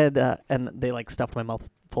 And they like stuffed my mouth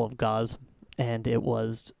full of gauze, and it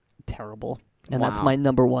was terrible. And that's Wow. my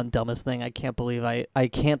number one dumbest thing. I can't believe I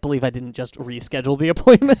didn't just reschedule the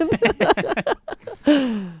appointment.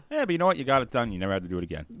 Yeah, but you know what? You got it done. You never had to do it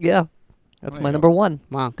again. Yeah. That's There my you go. number one.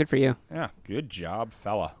 Wow, good for you. Yeah, good job,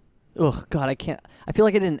 fella. Ugh, God, I can't. I feel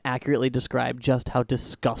like I didn't accurately describe just how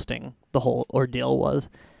disgusting the whole ordeal was,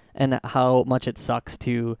 and how much it sucks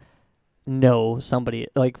to know somebody,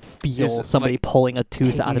 like feel Just, somebody like, pulling a tooth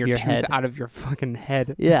Taking out of your tooth head. out of your fucking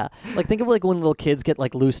head. Yeah, like think of like when little kids get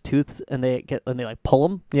like loose tooths and they like pull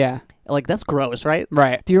them. Yeah. Like that's gross, right?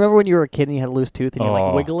 Right. Do you remember when you were a kid and you had a loose tooth and you like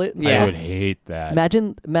Oh, wiggle it? Yeah. I would hate that.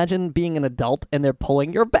 Imagine being an adult and they're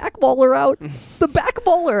pulling your back molar out. The back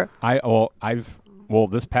molar.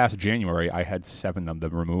 This past January I had 7 of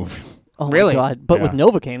them removed. Oh Really? my God! But with Yeah.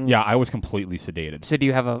 Novocaine. Yeah, I was completely sedated. So do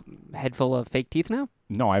you have a head full of fake teeth now?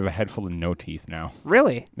 No, I have a head full of no teeth now.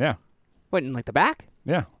 Really? Yeah, What, in like the back?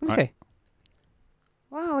 yeah. Let me see.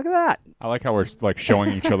 Wow, look at that. I like how we're like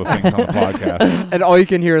showing each other things on the podcast. And all you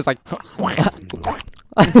can hear is like...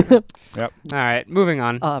 Yep. All right, moving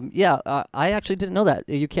on. Yeah. I actually didn't know that.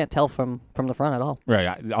 You can't tell from the front at all.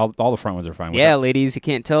 Right. All the front ones are fine. With Yeah, ladies, you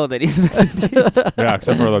can't tell that he's missing teeth. it. Yeah,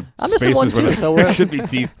 except for the I'm missing one spaces where too, so there we're- should be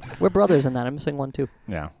teeth. We're brothers in that. I'm missing one too.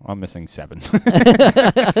 Yeah, I'm missing 7.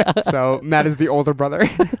 So Matt is the older brother.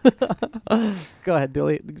 Go ahead,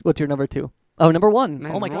 Dilly. What's your number 2? Oh, number 1.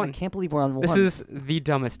 Man, Oh my number God! one. I can't believe we're on 1. This is the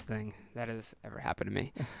dumbest thing that has ever happened to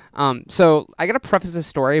me. So I got to preface this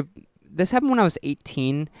story. This happened when I was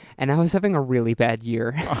 18, and I was having a really bad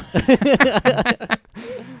year.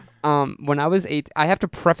 When I was 8, I have to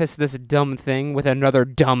preface this dumb thing with another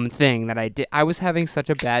dumb thing that I did. I was having such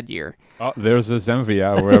a bad year. Oh, there's a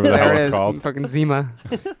Zenvia, or whatever the hell There it it's is, called. fucking Zima.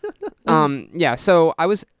 Yeah, so I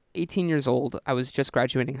was 18 years old. I was just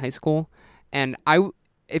graduating high school, and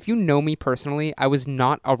if you know me personally, I was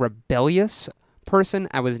not a rebellious person.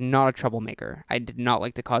 I was not a troublemaker. I did not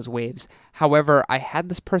like to cause waves. However, I had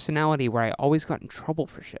this personality where I always got in trouble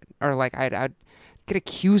for shit, or like I'd get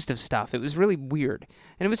accused of stuff. It was really weird,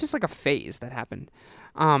 and it was just like a phase that happened.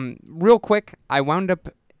 Real quick, I wound up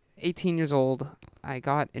 18 years old. I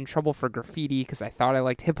got in trouble for graffiti because I thought I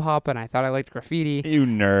liked hip hop and I thought I liked graffiti. You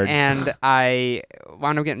nerd. And I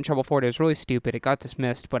wound up getting in trouble for it. It was really stupid. It got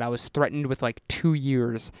dismissed, but I was threatened with like 2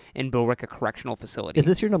 years in Billerica Correctional Facility. Is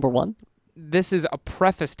this your number 1? This is a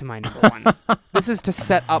preface to my number 1. This is to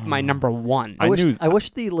set up my number 1. I knew- I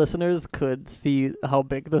wish the listeners could see how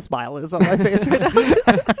big the smile is on my face right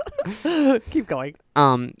now. Keep going.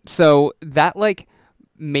 So that like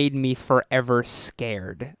made me forever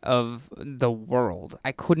scared of the world.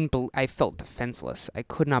 I felt defenseless. I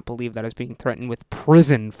could not believe that I was being threatened with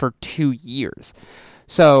prison for 2 years.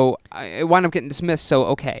 So I wound up getting dismissed. So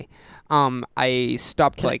okay, I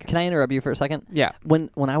stopped Can I interrupt you for a second? yeah. When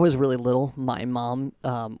I was really little, my mom,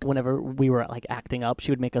 whenever we were like acting up,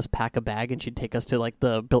 she would make us pack a bag and she'd take us to like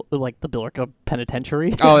the Billerica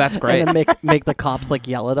Penitentiary. Oh, that's great. And then make the cops like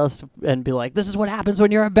yell at us and be like, "This is what happens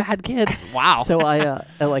when you're a bad kid." Wow. So I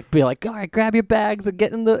like be like, "All right, grab your bags and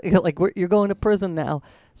get in the like you're going to prison now."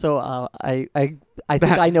 So I think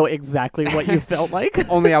I know exactly what you felt like.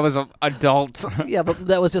 Only I was an adult. Yeah, but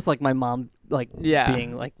that was just like my mom like Yeah.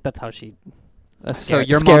 being like that's how she. So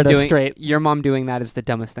your mom scared us doing straight. your mom doing that is the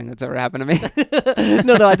dumbest thing that's ever happened to me.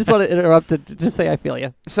 No, I just want to interrupt to just say I feel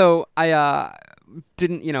you. So I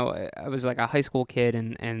didn't, I was like a high school kid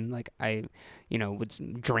and like I,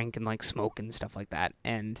 would drink and like smoke and stuff like that.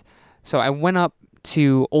 And so I went up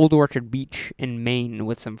to Old Orchard Beach in Maine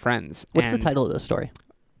with some friends. What's the and title of this story?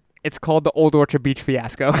 It's called the Old Orchard Beach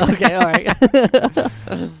Fiasco. Okay, all right.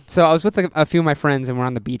 So I was with a few of my friends and we're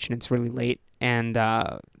on the beach and it's really late and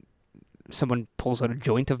someone pulls out a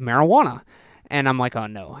joint of marijuana and I'm like, oh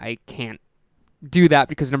no, I can't do that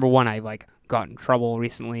because number one, I like got in trouble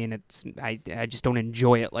recently and I just don't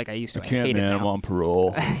enjoy it like I used to. I can't, hate man. it I'm now. on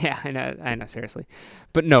parole. Yeah, I know, seriously.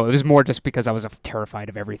 But no, it was more just because I was terrified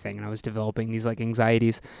of everything and I was developing these like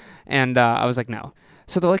anxieties and I was like, no.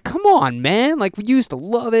 So they're like, come on, man. Like we used to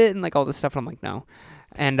love it and like all this stuff. And I'm like, no.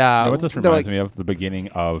 And You know what this they're reminds like, me of? The beginning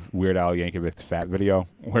of Weird Al Yankovic's Fat video,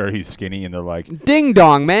 where he's skinny and they're like, ding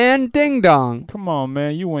dong, man, ding dong. "Come on,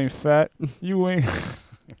 man, you ain't fat. You ain't,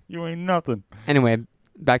 you ain't nothing." Anyway,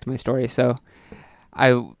 back to my story. So,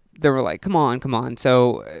 they were like, "Come on."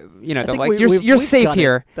 So, they're think like, we've "You're safe done it,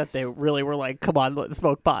 here." That they really were like, come on, let's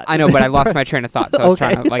smoke pot. I know, but I lost my train of thought, so I was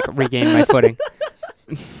Okay. trying to like regain my footing.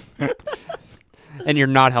 And you're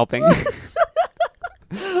not helping.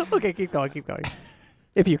 Okay, keep going.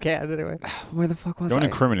 If you can, anyway. Where the fuck was Don't I?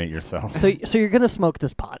 incriminate yourself. So you're gonna smoke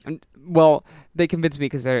this pot. Well, they convinced me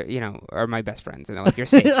because they're, are my best friends, and they're like, "You're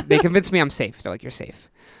safe." They convinced me I'm safe. They're like, "You're safe."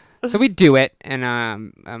 So we do it, and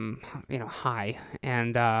high,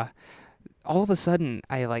 and all of a sudden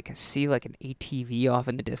I like see like an ATV off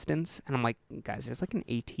in the distance, and I'm like, "Guys, there's like an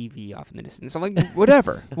ATV off in the distance." I'm like,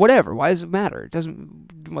 "Whatever. Why does it matter? It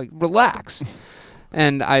doesn't, like, relax."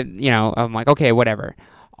 And I'm like, "Okay, whatever."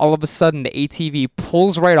 All of a sudden, the ATV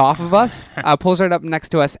pulls right off of us, pulls right up next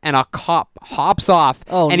to us, and a cop hops off,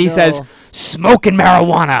 Oh, and he no. says, "Smoking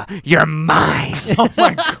marijuana, you're mine." Oh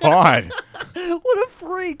my god! What a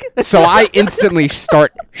freak! So I instantly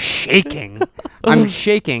start shaking. I'm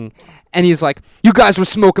shaking, and he's like, "You guys were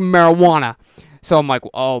smoking marijuana." So I'm like,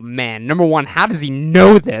 "Oh man, number one, how does he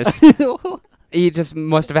know this?" He just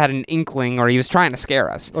must have had an inkling, or he was trying to scare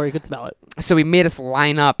us. Or you could smell it. So he made us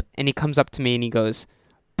line up, and he comes up to me and he goes,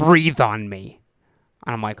 "Breathe on me."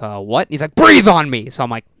 And I'm like, "What?" He's like, "Breathe on me." So I'm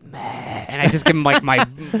like, "Meh," and I just give him like my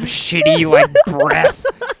shitty like breath,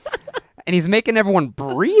 and he's making everyone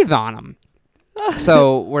breathe on him.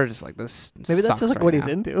 So we're just like, this. Maybe that's sucks just like right what now.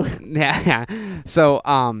 he's into. Yeah. So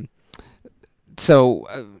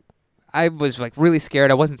I was like really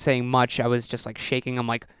scared. I wasn't saying much. I was just like shaking. I'm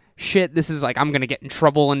like, shit, this is like, I'm going to get in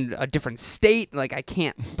trouble in a different state. Like, I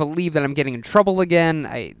can't believe that I'm getting in trouble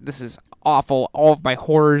again. This is awful. All of my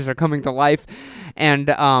horrors are coming to life. And,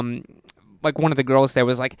 like, one of the girls there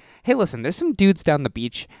was like, "Hey, listen, there's some dudes down the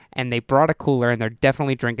beach, and they brought a cooler, and they're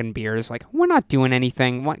definitely drinking beers. Like, we're not doing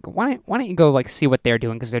anything. Why don't you go, like, see what they're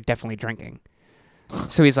doing, because they're definitely drinking."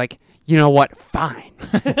 So he's like, "You know what? Fine."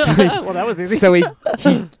 Well, that was easy. So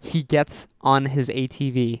he gets on his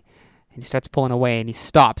ATV, and he starts pulling away, and he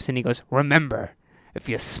stops, and he goes, "Remember, if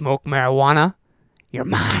you smoke marijuana, you're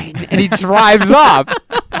mine." And he drives off.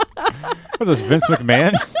 What is this, Vince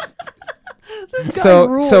McMahon?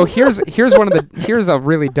 So here's here's a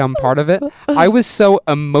really dumb part of it. I was so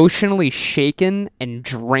emotionally shaken and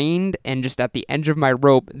drained and just at the edge of my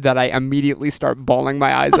rope that I immediately start bawling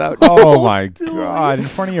my eyes out. Oh my god! In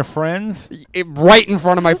front of your friends? Right in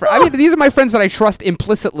front of my friends. I mean, these are my friends that I trust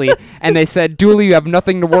implicitly, and they said, "Dooley, you have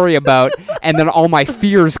nothing to worry about," and then all my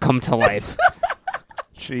fears come to life.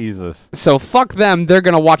 Jesus. So fuck them. They're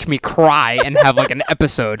gonna watch me cry and have like an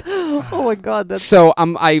episode. Oh my god, that's So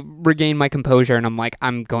I regain my composure, and I'm like,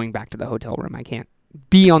 I'm going back to the hotel room. I can't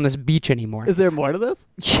be on this beach anymore. Is there more to this?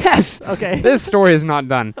 Yes. Okay. This story is not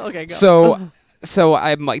done. Okay, go. So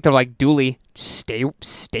I'm like, they're like, "Dooley, stay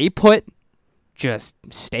put. Just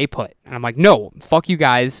stay put." And I'm like, "No, fuck you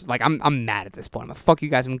guys." Like, I'm mad at this point. I'm like, "Fuck you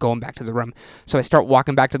guys. I'm going back to the room." So I start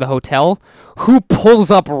walking back to the hotel. Who pulls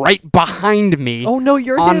up right behind me? Oh no,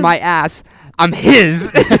 you're on his. my ass. I'm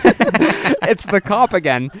his. It's the cop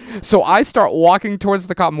again. So I start walking towards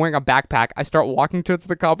the cop. I'm wearing a backpack. I start walking towards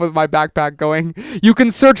the cop with my backpack going, "You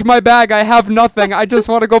can search my bag. I have nothing. I just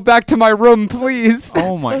want to go back to my room, please."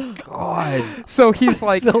 Oh my god. So he's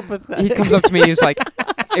like, So pathetic. he comes up to me and he's like,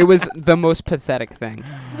 it was the most pathetic thing.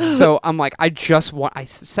 So I'm like, I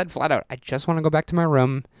said flat out, "I just want to go back to my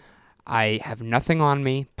room. I have nothing on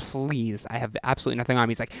me. Please, I have absolutely nothing on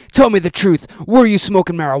me." He's like, "Tell me the truth. Were you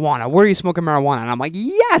smoking marijuana? Were you smoking marijuana?" And I'm like,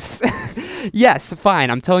 "Yes." "Yes, fine.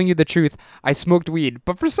 I'm telling you the truth. I smoked weed."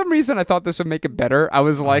 But for some reason, I thought this would make it better. I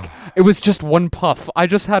was like, "It was just one puff. I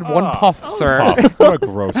just had one puff, sir." Puff. What a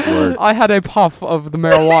gross word. I had a puff of the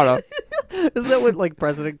marijuana. Isn't that what like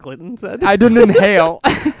President Clinton said? I didn't inhale.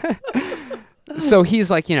 So he's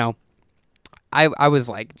like, I was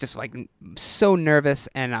like, just like so nervous,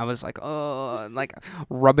 and I was like, oh, like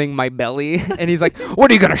rubbing my belly, and he's like, "What,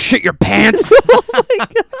 are you gonna shit your pants?"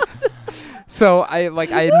 So I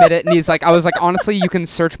admit it, and he's like, I was like, "Honestly, you can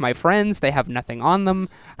search my friends. They have nothing on them.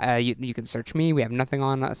 You can search me. We have nothing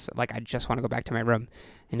on us. Like, I just want to go back to my room."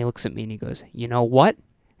 And he looks at me and he goes, "You know what?"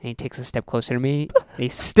 And he takes a step closer to me, and he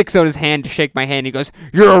sticks out his hand to shake my hand. He goes,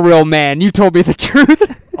 "You're a real man. You told me the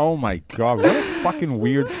truth." Oh my god. What a fucking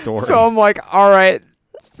weird story. So I'm like, "All right."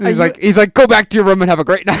 He's like, "Go back to your room and have a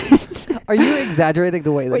great night." Are you exaggerating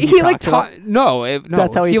the way that He like talked about- no.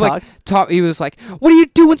 That's how he like he was like, "What are you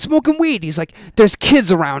doing smoking weed?" He's like, "There's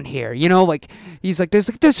kids around here, like." He's like,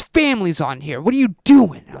 there's families on here. What are you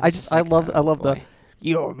doing?" I love the boy.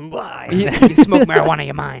 You're mine. You smoke marijuana,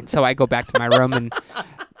 you're mine. So I go back to my room and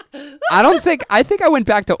I think I went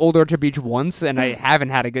back to Old Orchard Beach once and I haven't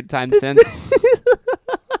had a good time since.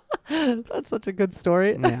 That's such a good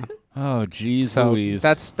story. Yeah. Oh, jeez, So Louise.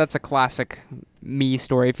 that's a classic me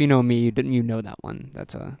story. If you know me, you know that one.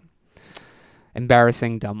 That's a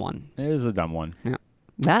embarrassing, dumb one. It is a dumb one.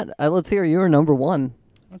 Matt, let's hear your number one.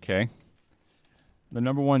 Okay. The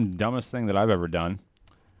number one dumbest thing that I've ever done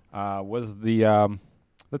was the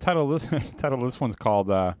title of this title of this one's called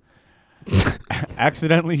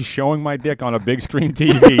accidentally showing my dick on a big screen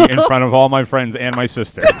TV in front of all my friends and my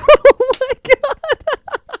sister. Oh my god!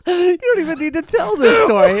 You don't even need to tell this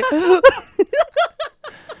story.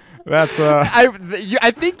 That's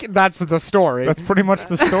I think that's the story. that's pretty much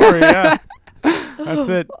the story. Yeah, that's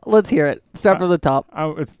it. Let's hear it. Start from the top.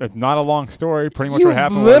 It's not a long story. Pretty much You what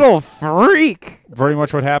happened. little freak. Pretty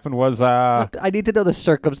much what happened was I need to know the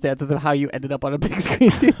circumstances of how you ended up on a big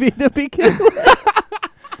screen TV to begin with.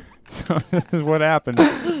 So this is what happened.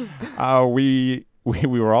 We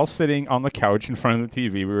were all sitting on the couch in front of the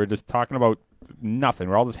TV. We were just talking about nothing.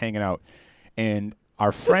 We're all just hanging out, and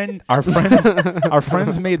our friends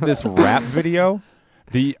made this rap video.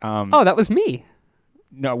 Oh, that was me.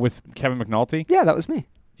 No, with Kevin McNulty. Yeah, that was me.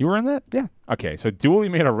 You were in that? Yeah. Okay, so Dooley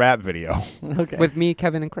made a rap video. Okay. With me,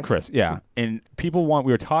 Kevin, and Chris. Yeah. And we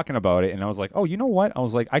were talking about it, and I was like, oh, you know what? I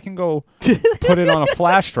was like, I can go put it on a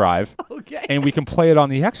flash drive, Okay. and we can play it on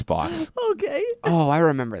the Xbox. Okay. Oh, I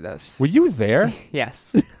remember this. Were you there?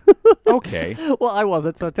 Yes. Okay. Well, I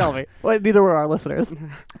wasn't, so tell me. Well, neither were our listeners.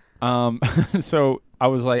 So I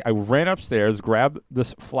was like, I ran upstairs, grabbed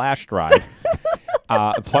this flash drive,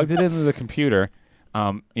 plugged it into the computer,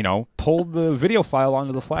 pulled the video file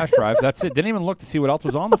onto the flash drive. That's it. Didn't even look to see what else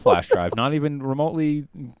was on the flash drive. Not even remotely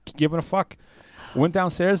giving a fuck. Went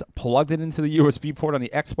downstairs, plugged it into the USB port on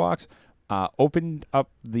the Xbox, opened up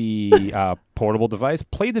the portable device,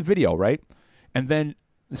 played the video, right? And then,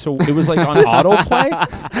 so it was like on autoplay.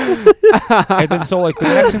 And then so like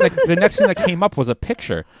the next thing that came up was a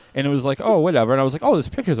picture. And it was like, oh, whatever. And I was like, oh, there's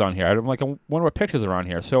pictures on here. I'm like, I wonder what pictures are on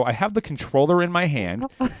here. So I have the controller in my hand.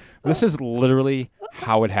 This is literally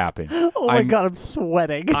how it happened. Oh my god, I'm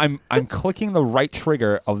sweating. I'm clicking the right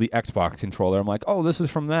trigger of the Xbox controller. I'm like, oh, this is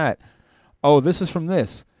from that. Oh, this is from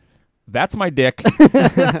this. That's my dick.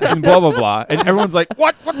 And blah, blah, blah. And everyone's like,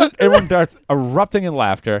 what? What the? Everyone starts erupting in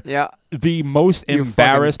laughter. Yeah. The most You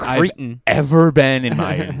embarrassed fucking I've cretin. ever been in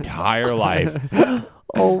my entire life.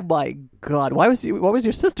 Oh my god. What was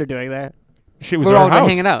your sister doing there? She was We were her all house.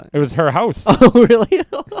 hanging out. It was her house. Oh, really?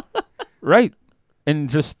 Right. And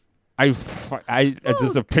just, it's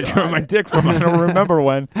just a picture of my dick from I don't remember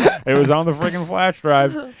when. It was on the freaking flash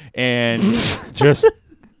drive. And just,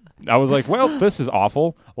 I was like, well, this is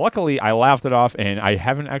awful. Luckily, I laughed it off, and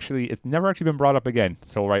it's never actually been brought up again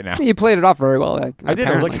till right now. You played it off very well. I did.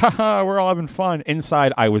 I was like, haha, we're all having fun.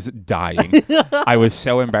 Inside, I was dying. I was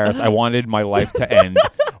so embarrassed. I wanted my life to end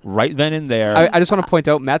right then and there. I just want to point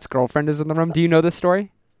out Matt's girlfriend is in the room. Do you know this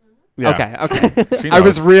story? Yeah. Okay. She I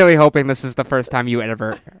was knows. really hoping this is the first time you had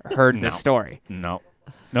ever heard No. this story. No,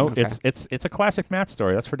 Okay. it's a classic Matt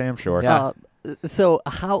story. That's for damn sure. Yeah. So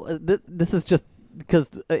how this is just because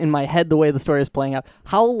in my head the way the story is playing out.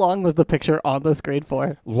 How long was the picture on the screen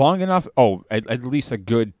for? Long enough. Oh, at least a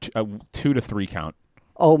good 2 to 3 count.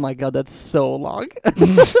 Oh my god, that's so long.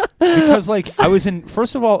 Because like I was in.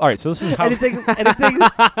 First of all right. So this is how.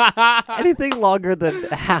 anything longer than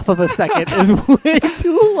half of a second is way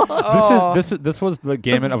too long. This was the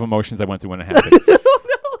gamut of emotions I went through when it happened.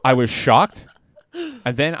 I was shocked,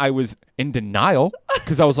 and then I was in denial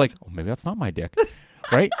because I was like, "Oh, maybe that's not my dick,"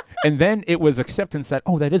 right? And then it was acceptance that,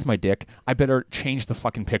 "Oh, that is my dick. I better change the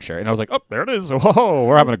fucking picture." And I was like, "Oh, there it is. Whoa,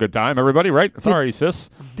 we're having a good time, everybody, right? Sorry, sis."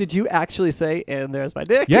 Did you actually say, "And there's my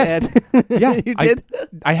dick"? Yes. And Yeah, you did.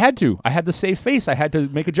 I had to. I had to save face. I had to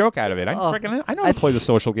make a joke out of it. I know how to play the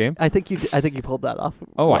social game. I think you pulled that off.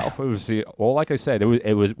 Oh, well. it was like I said,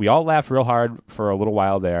 it was. We all laughed real hard for a little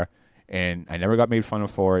while there, and I never got made fun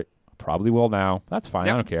of for it. Probably will now. That's fine.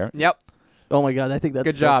 Yep. I don't care. Yep. Oh my god, I think that's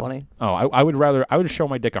Good so job. funny. Oh, I would show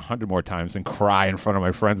my dick 100 more times and cry in front of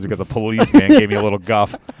my friends because the policeman gave me a little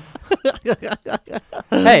guff.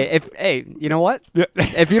 Hey, you know what?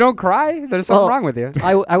 If you don't cry, there's something Well, wrong with you.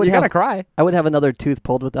 I would You have gotta cry. I would have another tooth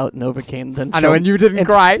pulled without Novocaine than I know, show- and you didn't and-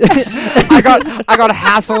 cry. I got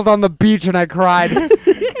hassled on the beach and I cried.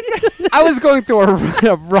 I was going through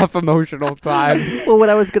a rough emotional time. Well, what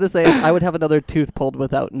I was gonna say is I would have another tooth pulled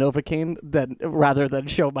without Novocaine rather than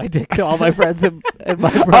show my dick to all my friends and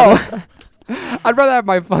my brother. I'd rather have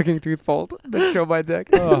my fucking tooth pulled than show my dick.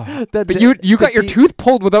 Oh. But you got your tooth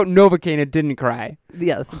pulled without Novocaine and didn't cry.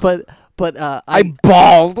 Yes, but but I'm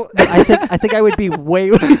bald. I think I would be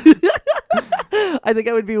way. I think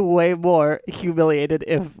I would be way more humiliated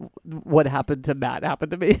if what happened to Matt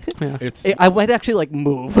happened to me. Yeah. It's I might actually like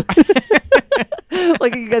move.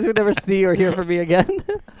 Like you guys would never see or hear from me again.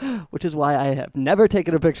 Which is why I have never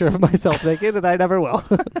taken a picture of myself naked, and I never will.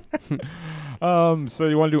 So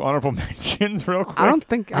you want to do honorable mentions real quick? I don't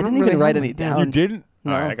think I didn't really even write have any one. down. You didn't?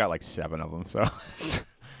 No. All right, I got like 7 of them. So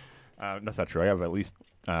that's not true. I have at least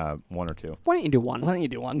 1 or 2. Why don't you do one? Why don't you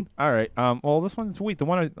do one? All right. Well, this one's weak. The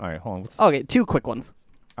one. All right. Hold on. Okay, 2 quick ones.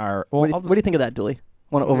 All right. Well, What do you think of that, Dooley?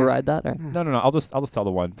 Want to override that? Or? No. I'll just tell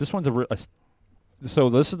the one. This one's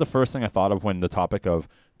so this is the first thing I thought of when the topic of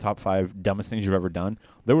top 5 dumbest things you've ever done.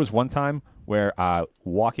 There was one time where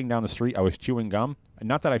walking down the street, I was chewing gum. And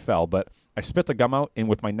not that I fell, but I spit the gum out and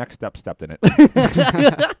with my next step stepped in it.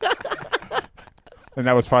 And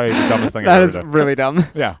that was probably the dumbest thing I've That ever is done. really dumb.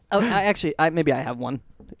 Yeah. Maybe I have one.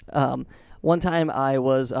 One time I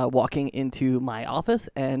was walking into my office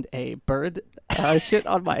and a bird shit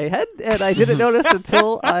on my head, and I didn't notice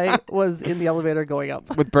until I was in the elevator going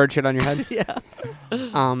up. With bird shit on your head. Yeah.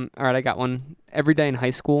 All right, I got one. Every day in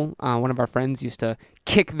high school, one of our friends used to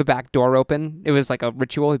kick the back door open. It was like a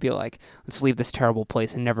ritual. He'd be like, "Let's leave this terrible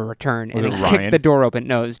place and never return." Was and it he'd Ryan? kick the door open.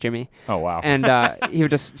 No, it was Jimmy. Oh, wow. And he would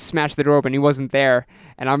just smash the door open. He wasn't there,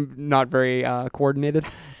 and I'm not very coordinated.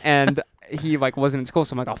 And he like wasn't in school,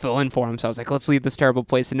 so I'm like, I'll fill in for him. So I was like, let's leave this terrible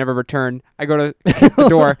place and never return. I go to kick the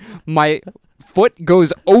door. My foot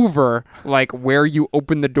goes over like where you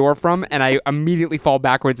open the door from, and I immediately fall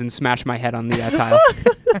backwards and smash my head on the tile.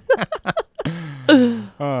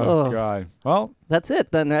 Oh, God. Well, That's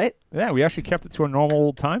it then, right? yeah, we actually kept it to a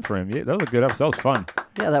normal time frame. Yeah, that was a good episode. That was fun.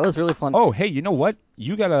 Yeah, that was really fun. Oh, hey, you know what?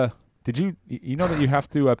 You got to... you know that you have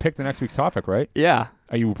to pick the next week's topic, right? Yeah.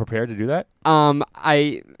 Are you prepared to do that? I'm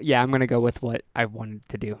gonna go with what I wanted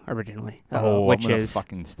to do originally. Which I'm gonna is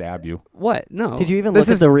fucking stab you. what? No. Did you even This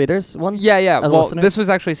look is at the readers one? Yeah. the Well, listeners? this was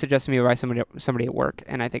actually suggested to me by somebody at work,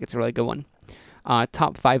 and I think it's a really good one.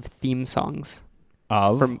 Top 5 theme songs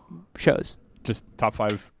from shows, Just top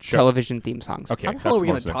 5 shows. television theme songs. Okay. How the hell are we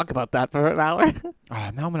going going to talk about that for an hour? Now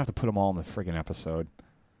I'm going to have to put them all in the friggin' episode.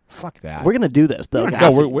 Fuck that. We're going to do this, though, You don't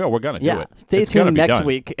guys. No, we're going to do Yeah, it. stay It's gonna tuned be next done.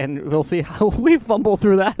 week, and we'll see how we fumble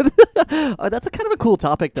through that. That's a kind of a cool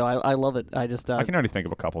topic, though. I love it. I just I can already think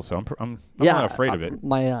of a couple, so I'm yeah, not afraid of it.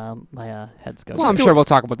 My head's going. Well, I'm sure we'll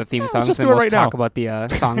talk about the theme songs, just and do it we'll right talk now. about the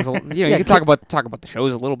songs. You Yeah, can talk about the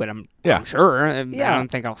shows a little bit. I'm sure. I Yeah.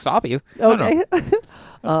 don't think I'll stop you. Okay.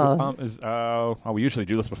 That's cool. We usually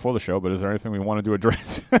do this before the show, but is there anything we wanted to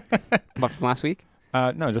address? But from last week,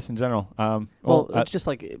 No, just in general. Well, it's just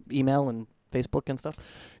like email and Facebook and stuff.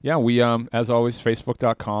 Yeah, we as always,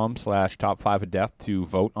 facebook.com/top5ofdeath to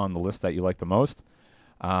vote on the list that you like the most.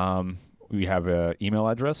 We have an email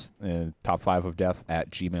address,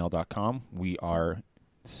 top5ofdeath@gmail.com. We are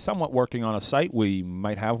somewhat working on a site. We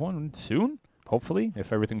might have one soon, hopefully,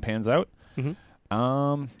 if everything pans out. Mhm.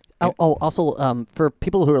 Also, for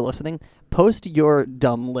people who are listening, post your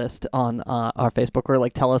dumb list on our Facebook, or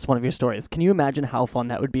like tell us one of your stories. Can you imagine how fun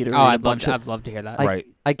that would be to read a I'd bunch of? love to hear that. Right.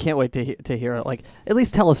 I can't wait to hear it. Like, at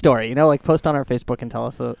least tell a story. You know, like post on our Facebook and tell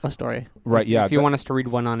us a story. Right, yeah. If you want us to read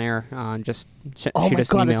one on air, just Oh shoot my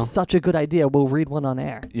us an god, email. it's such a good idea. We'll read one on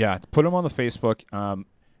air. Yeah, put them on the Facebook,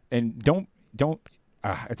 and don't.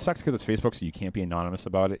 It sucks because it's Facebook, so you can't be anonymous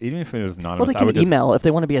about it. Even if it was anonymous, Well, they I can would just- email if they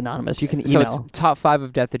want to be anonymous. You can So email. it's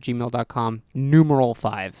top5ofdeath@gmail.com, numeral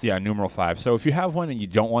 5. Yeah, numeral 5. So if you have one and you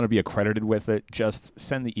don't want to be accredited with it, just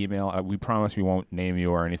send the email. We promise we won't name you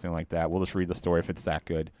or anything like that. We'll just read the story if it's that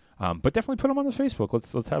good. But definitely put them on the Facebook.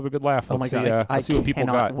 Let's have a good laugh. Oh my Let's god, see, I let's see what people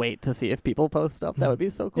cannot got. wait to see if people post stuff. That would be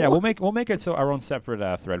so cool. Yeah, we'll make it so our own separate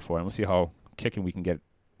thread for it. And we'll see how kicking we can get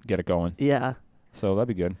it going. Yeah. So that'd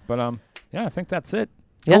be good. But yeah, I think that's it.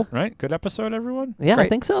 Yeah. Cool, right? Good episode, everyone. Yeah, I Great.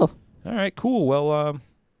 think so. All right, cool. Well,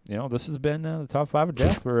 this has been the top 5 of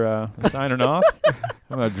death. We're signing off.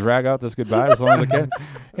 I'm gonna drag out this goodbye as long as I can.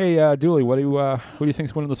 Hey, Dooley, who do you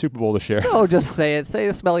think's winning the Super Bowl this year? Oh, just say it.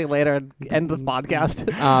 Say smell you later and end the podcast.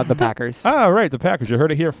 The Packers. All right, the Packers. You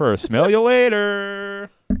heard it here first. Smell you later.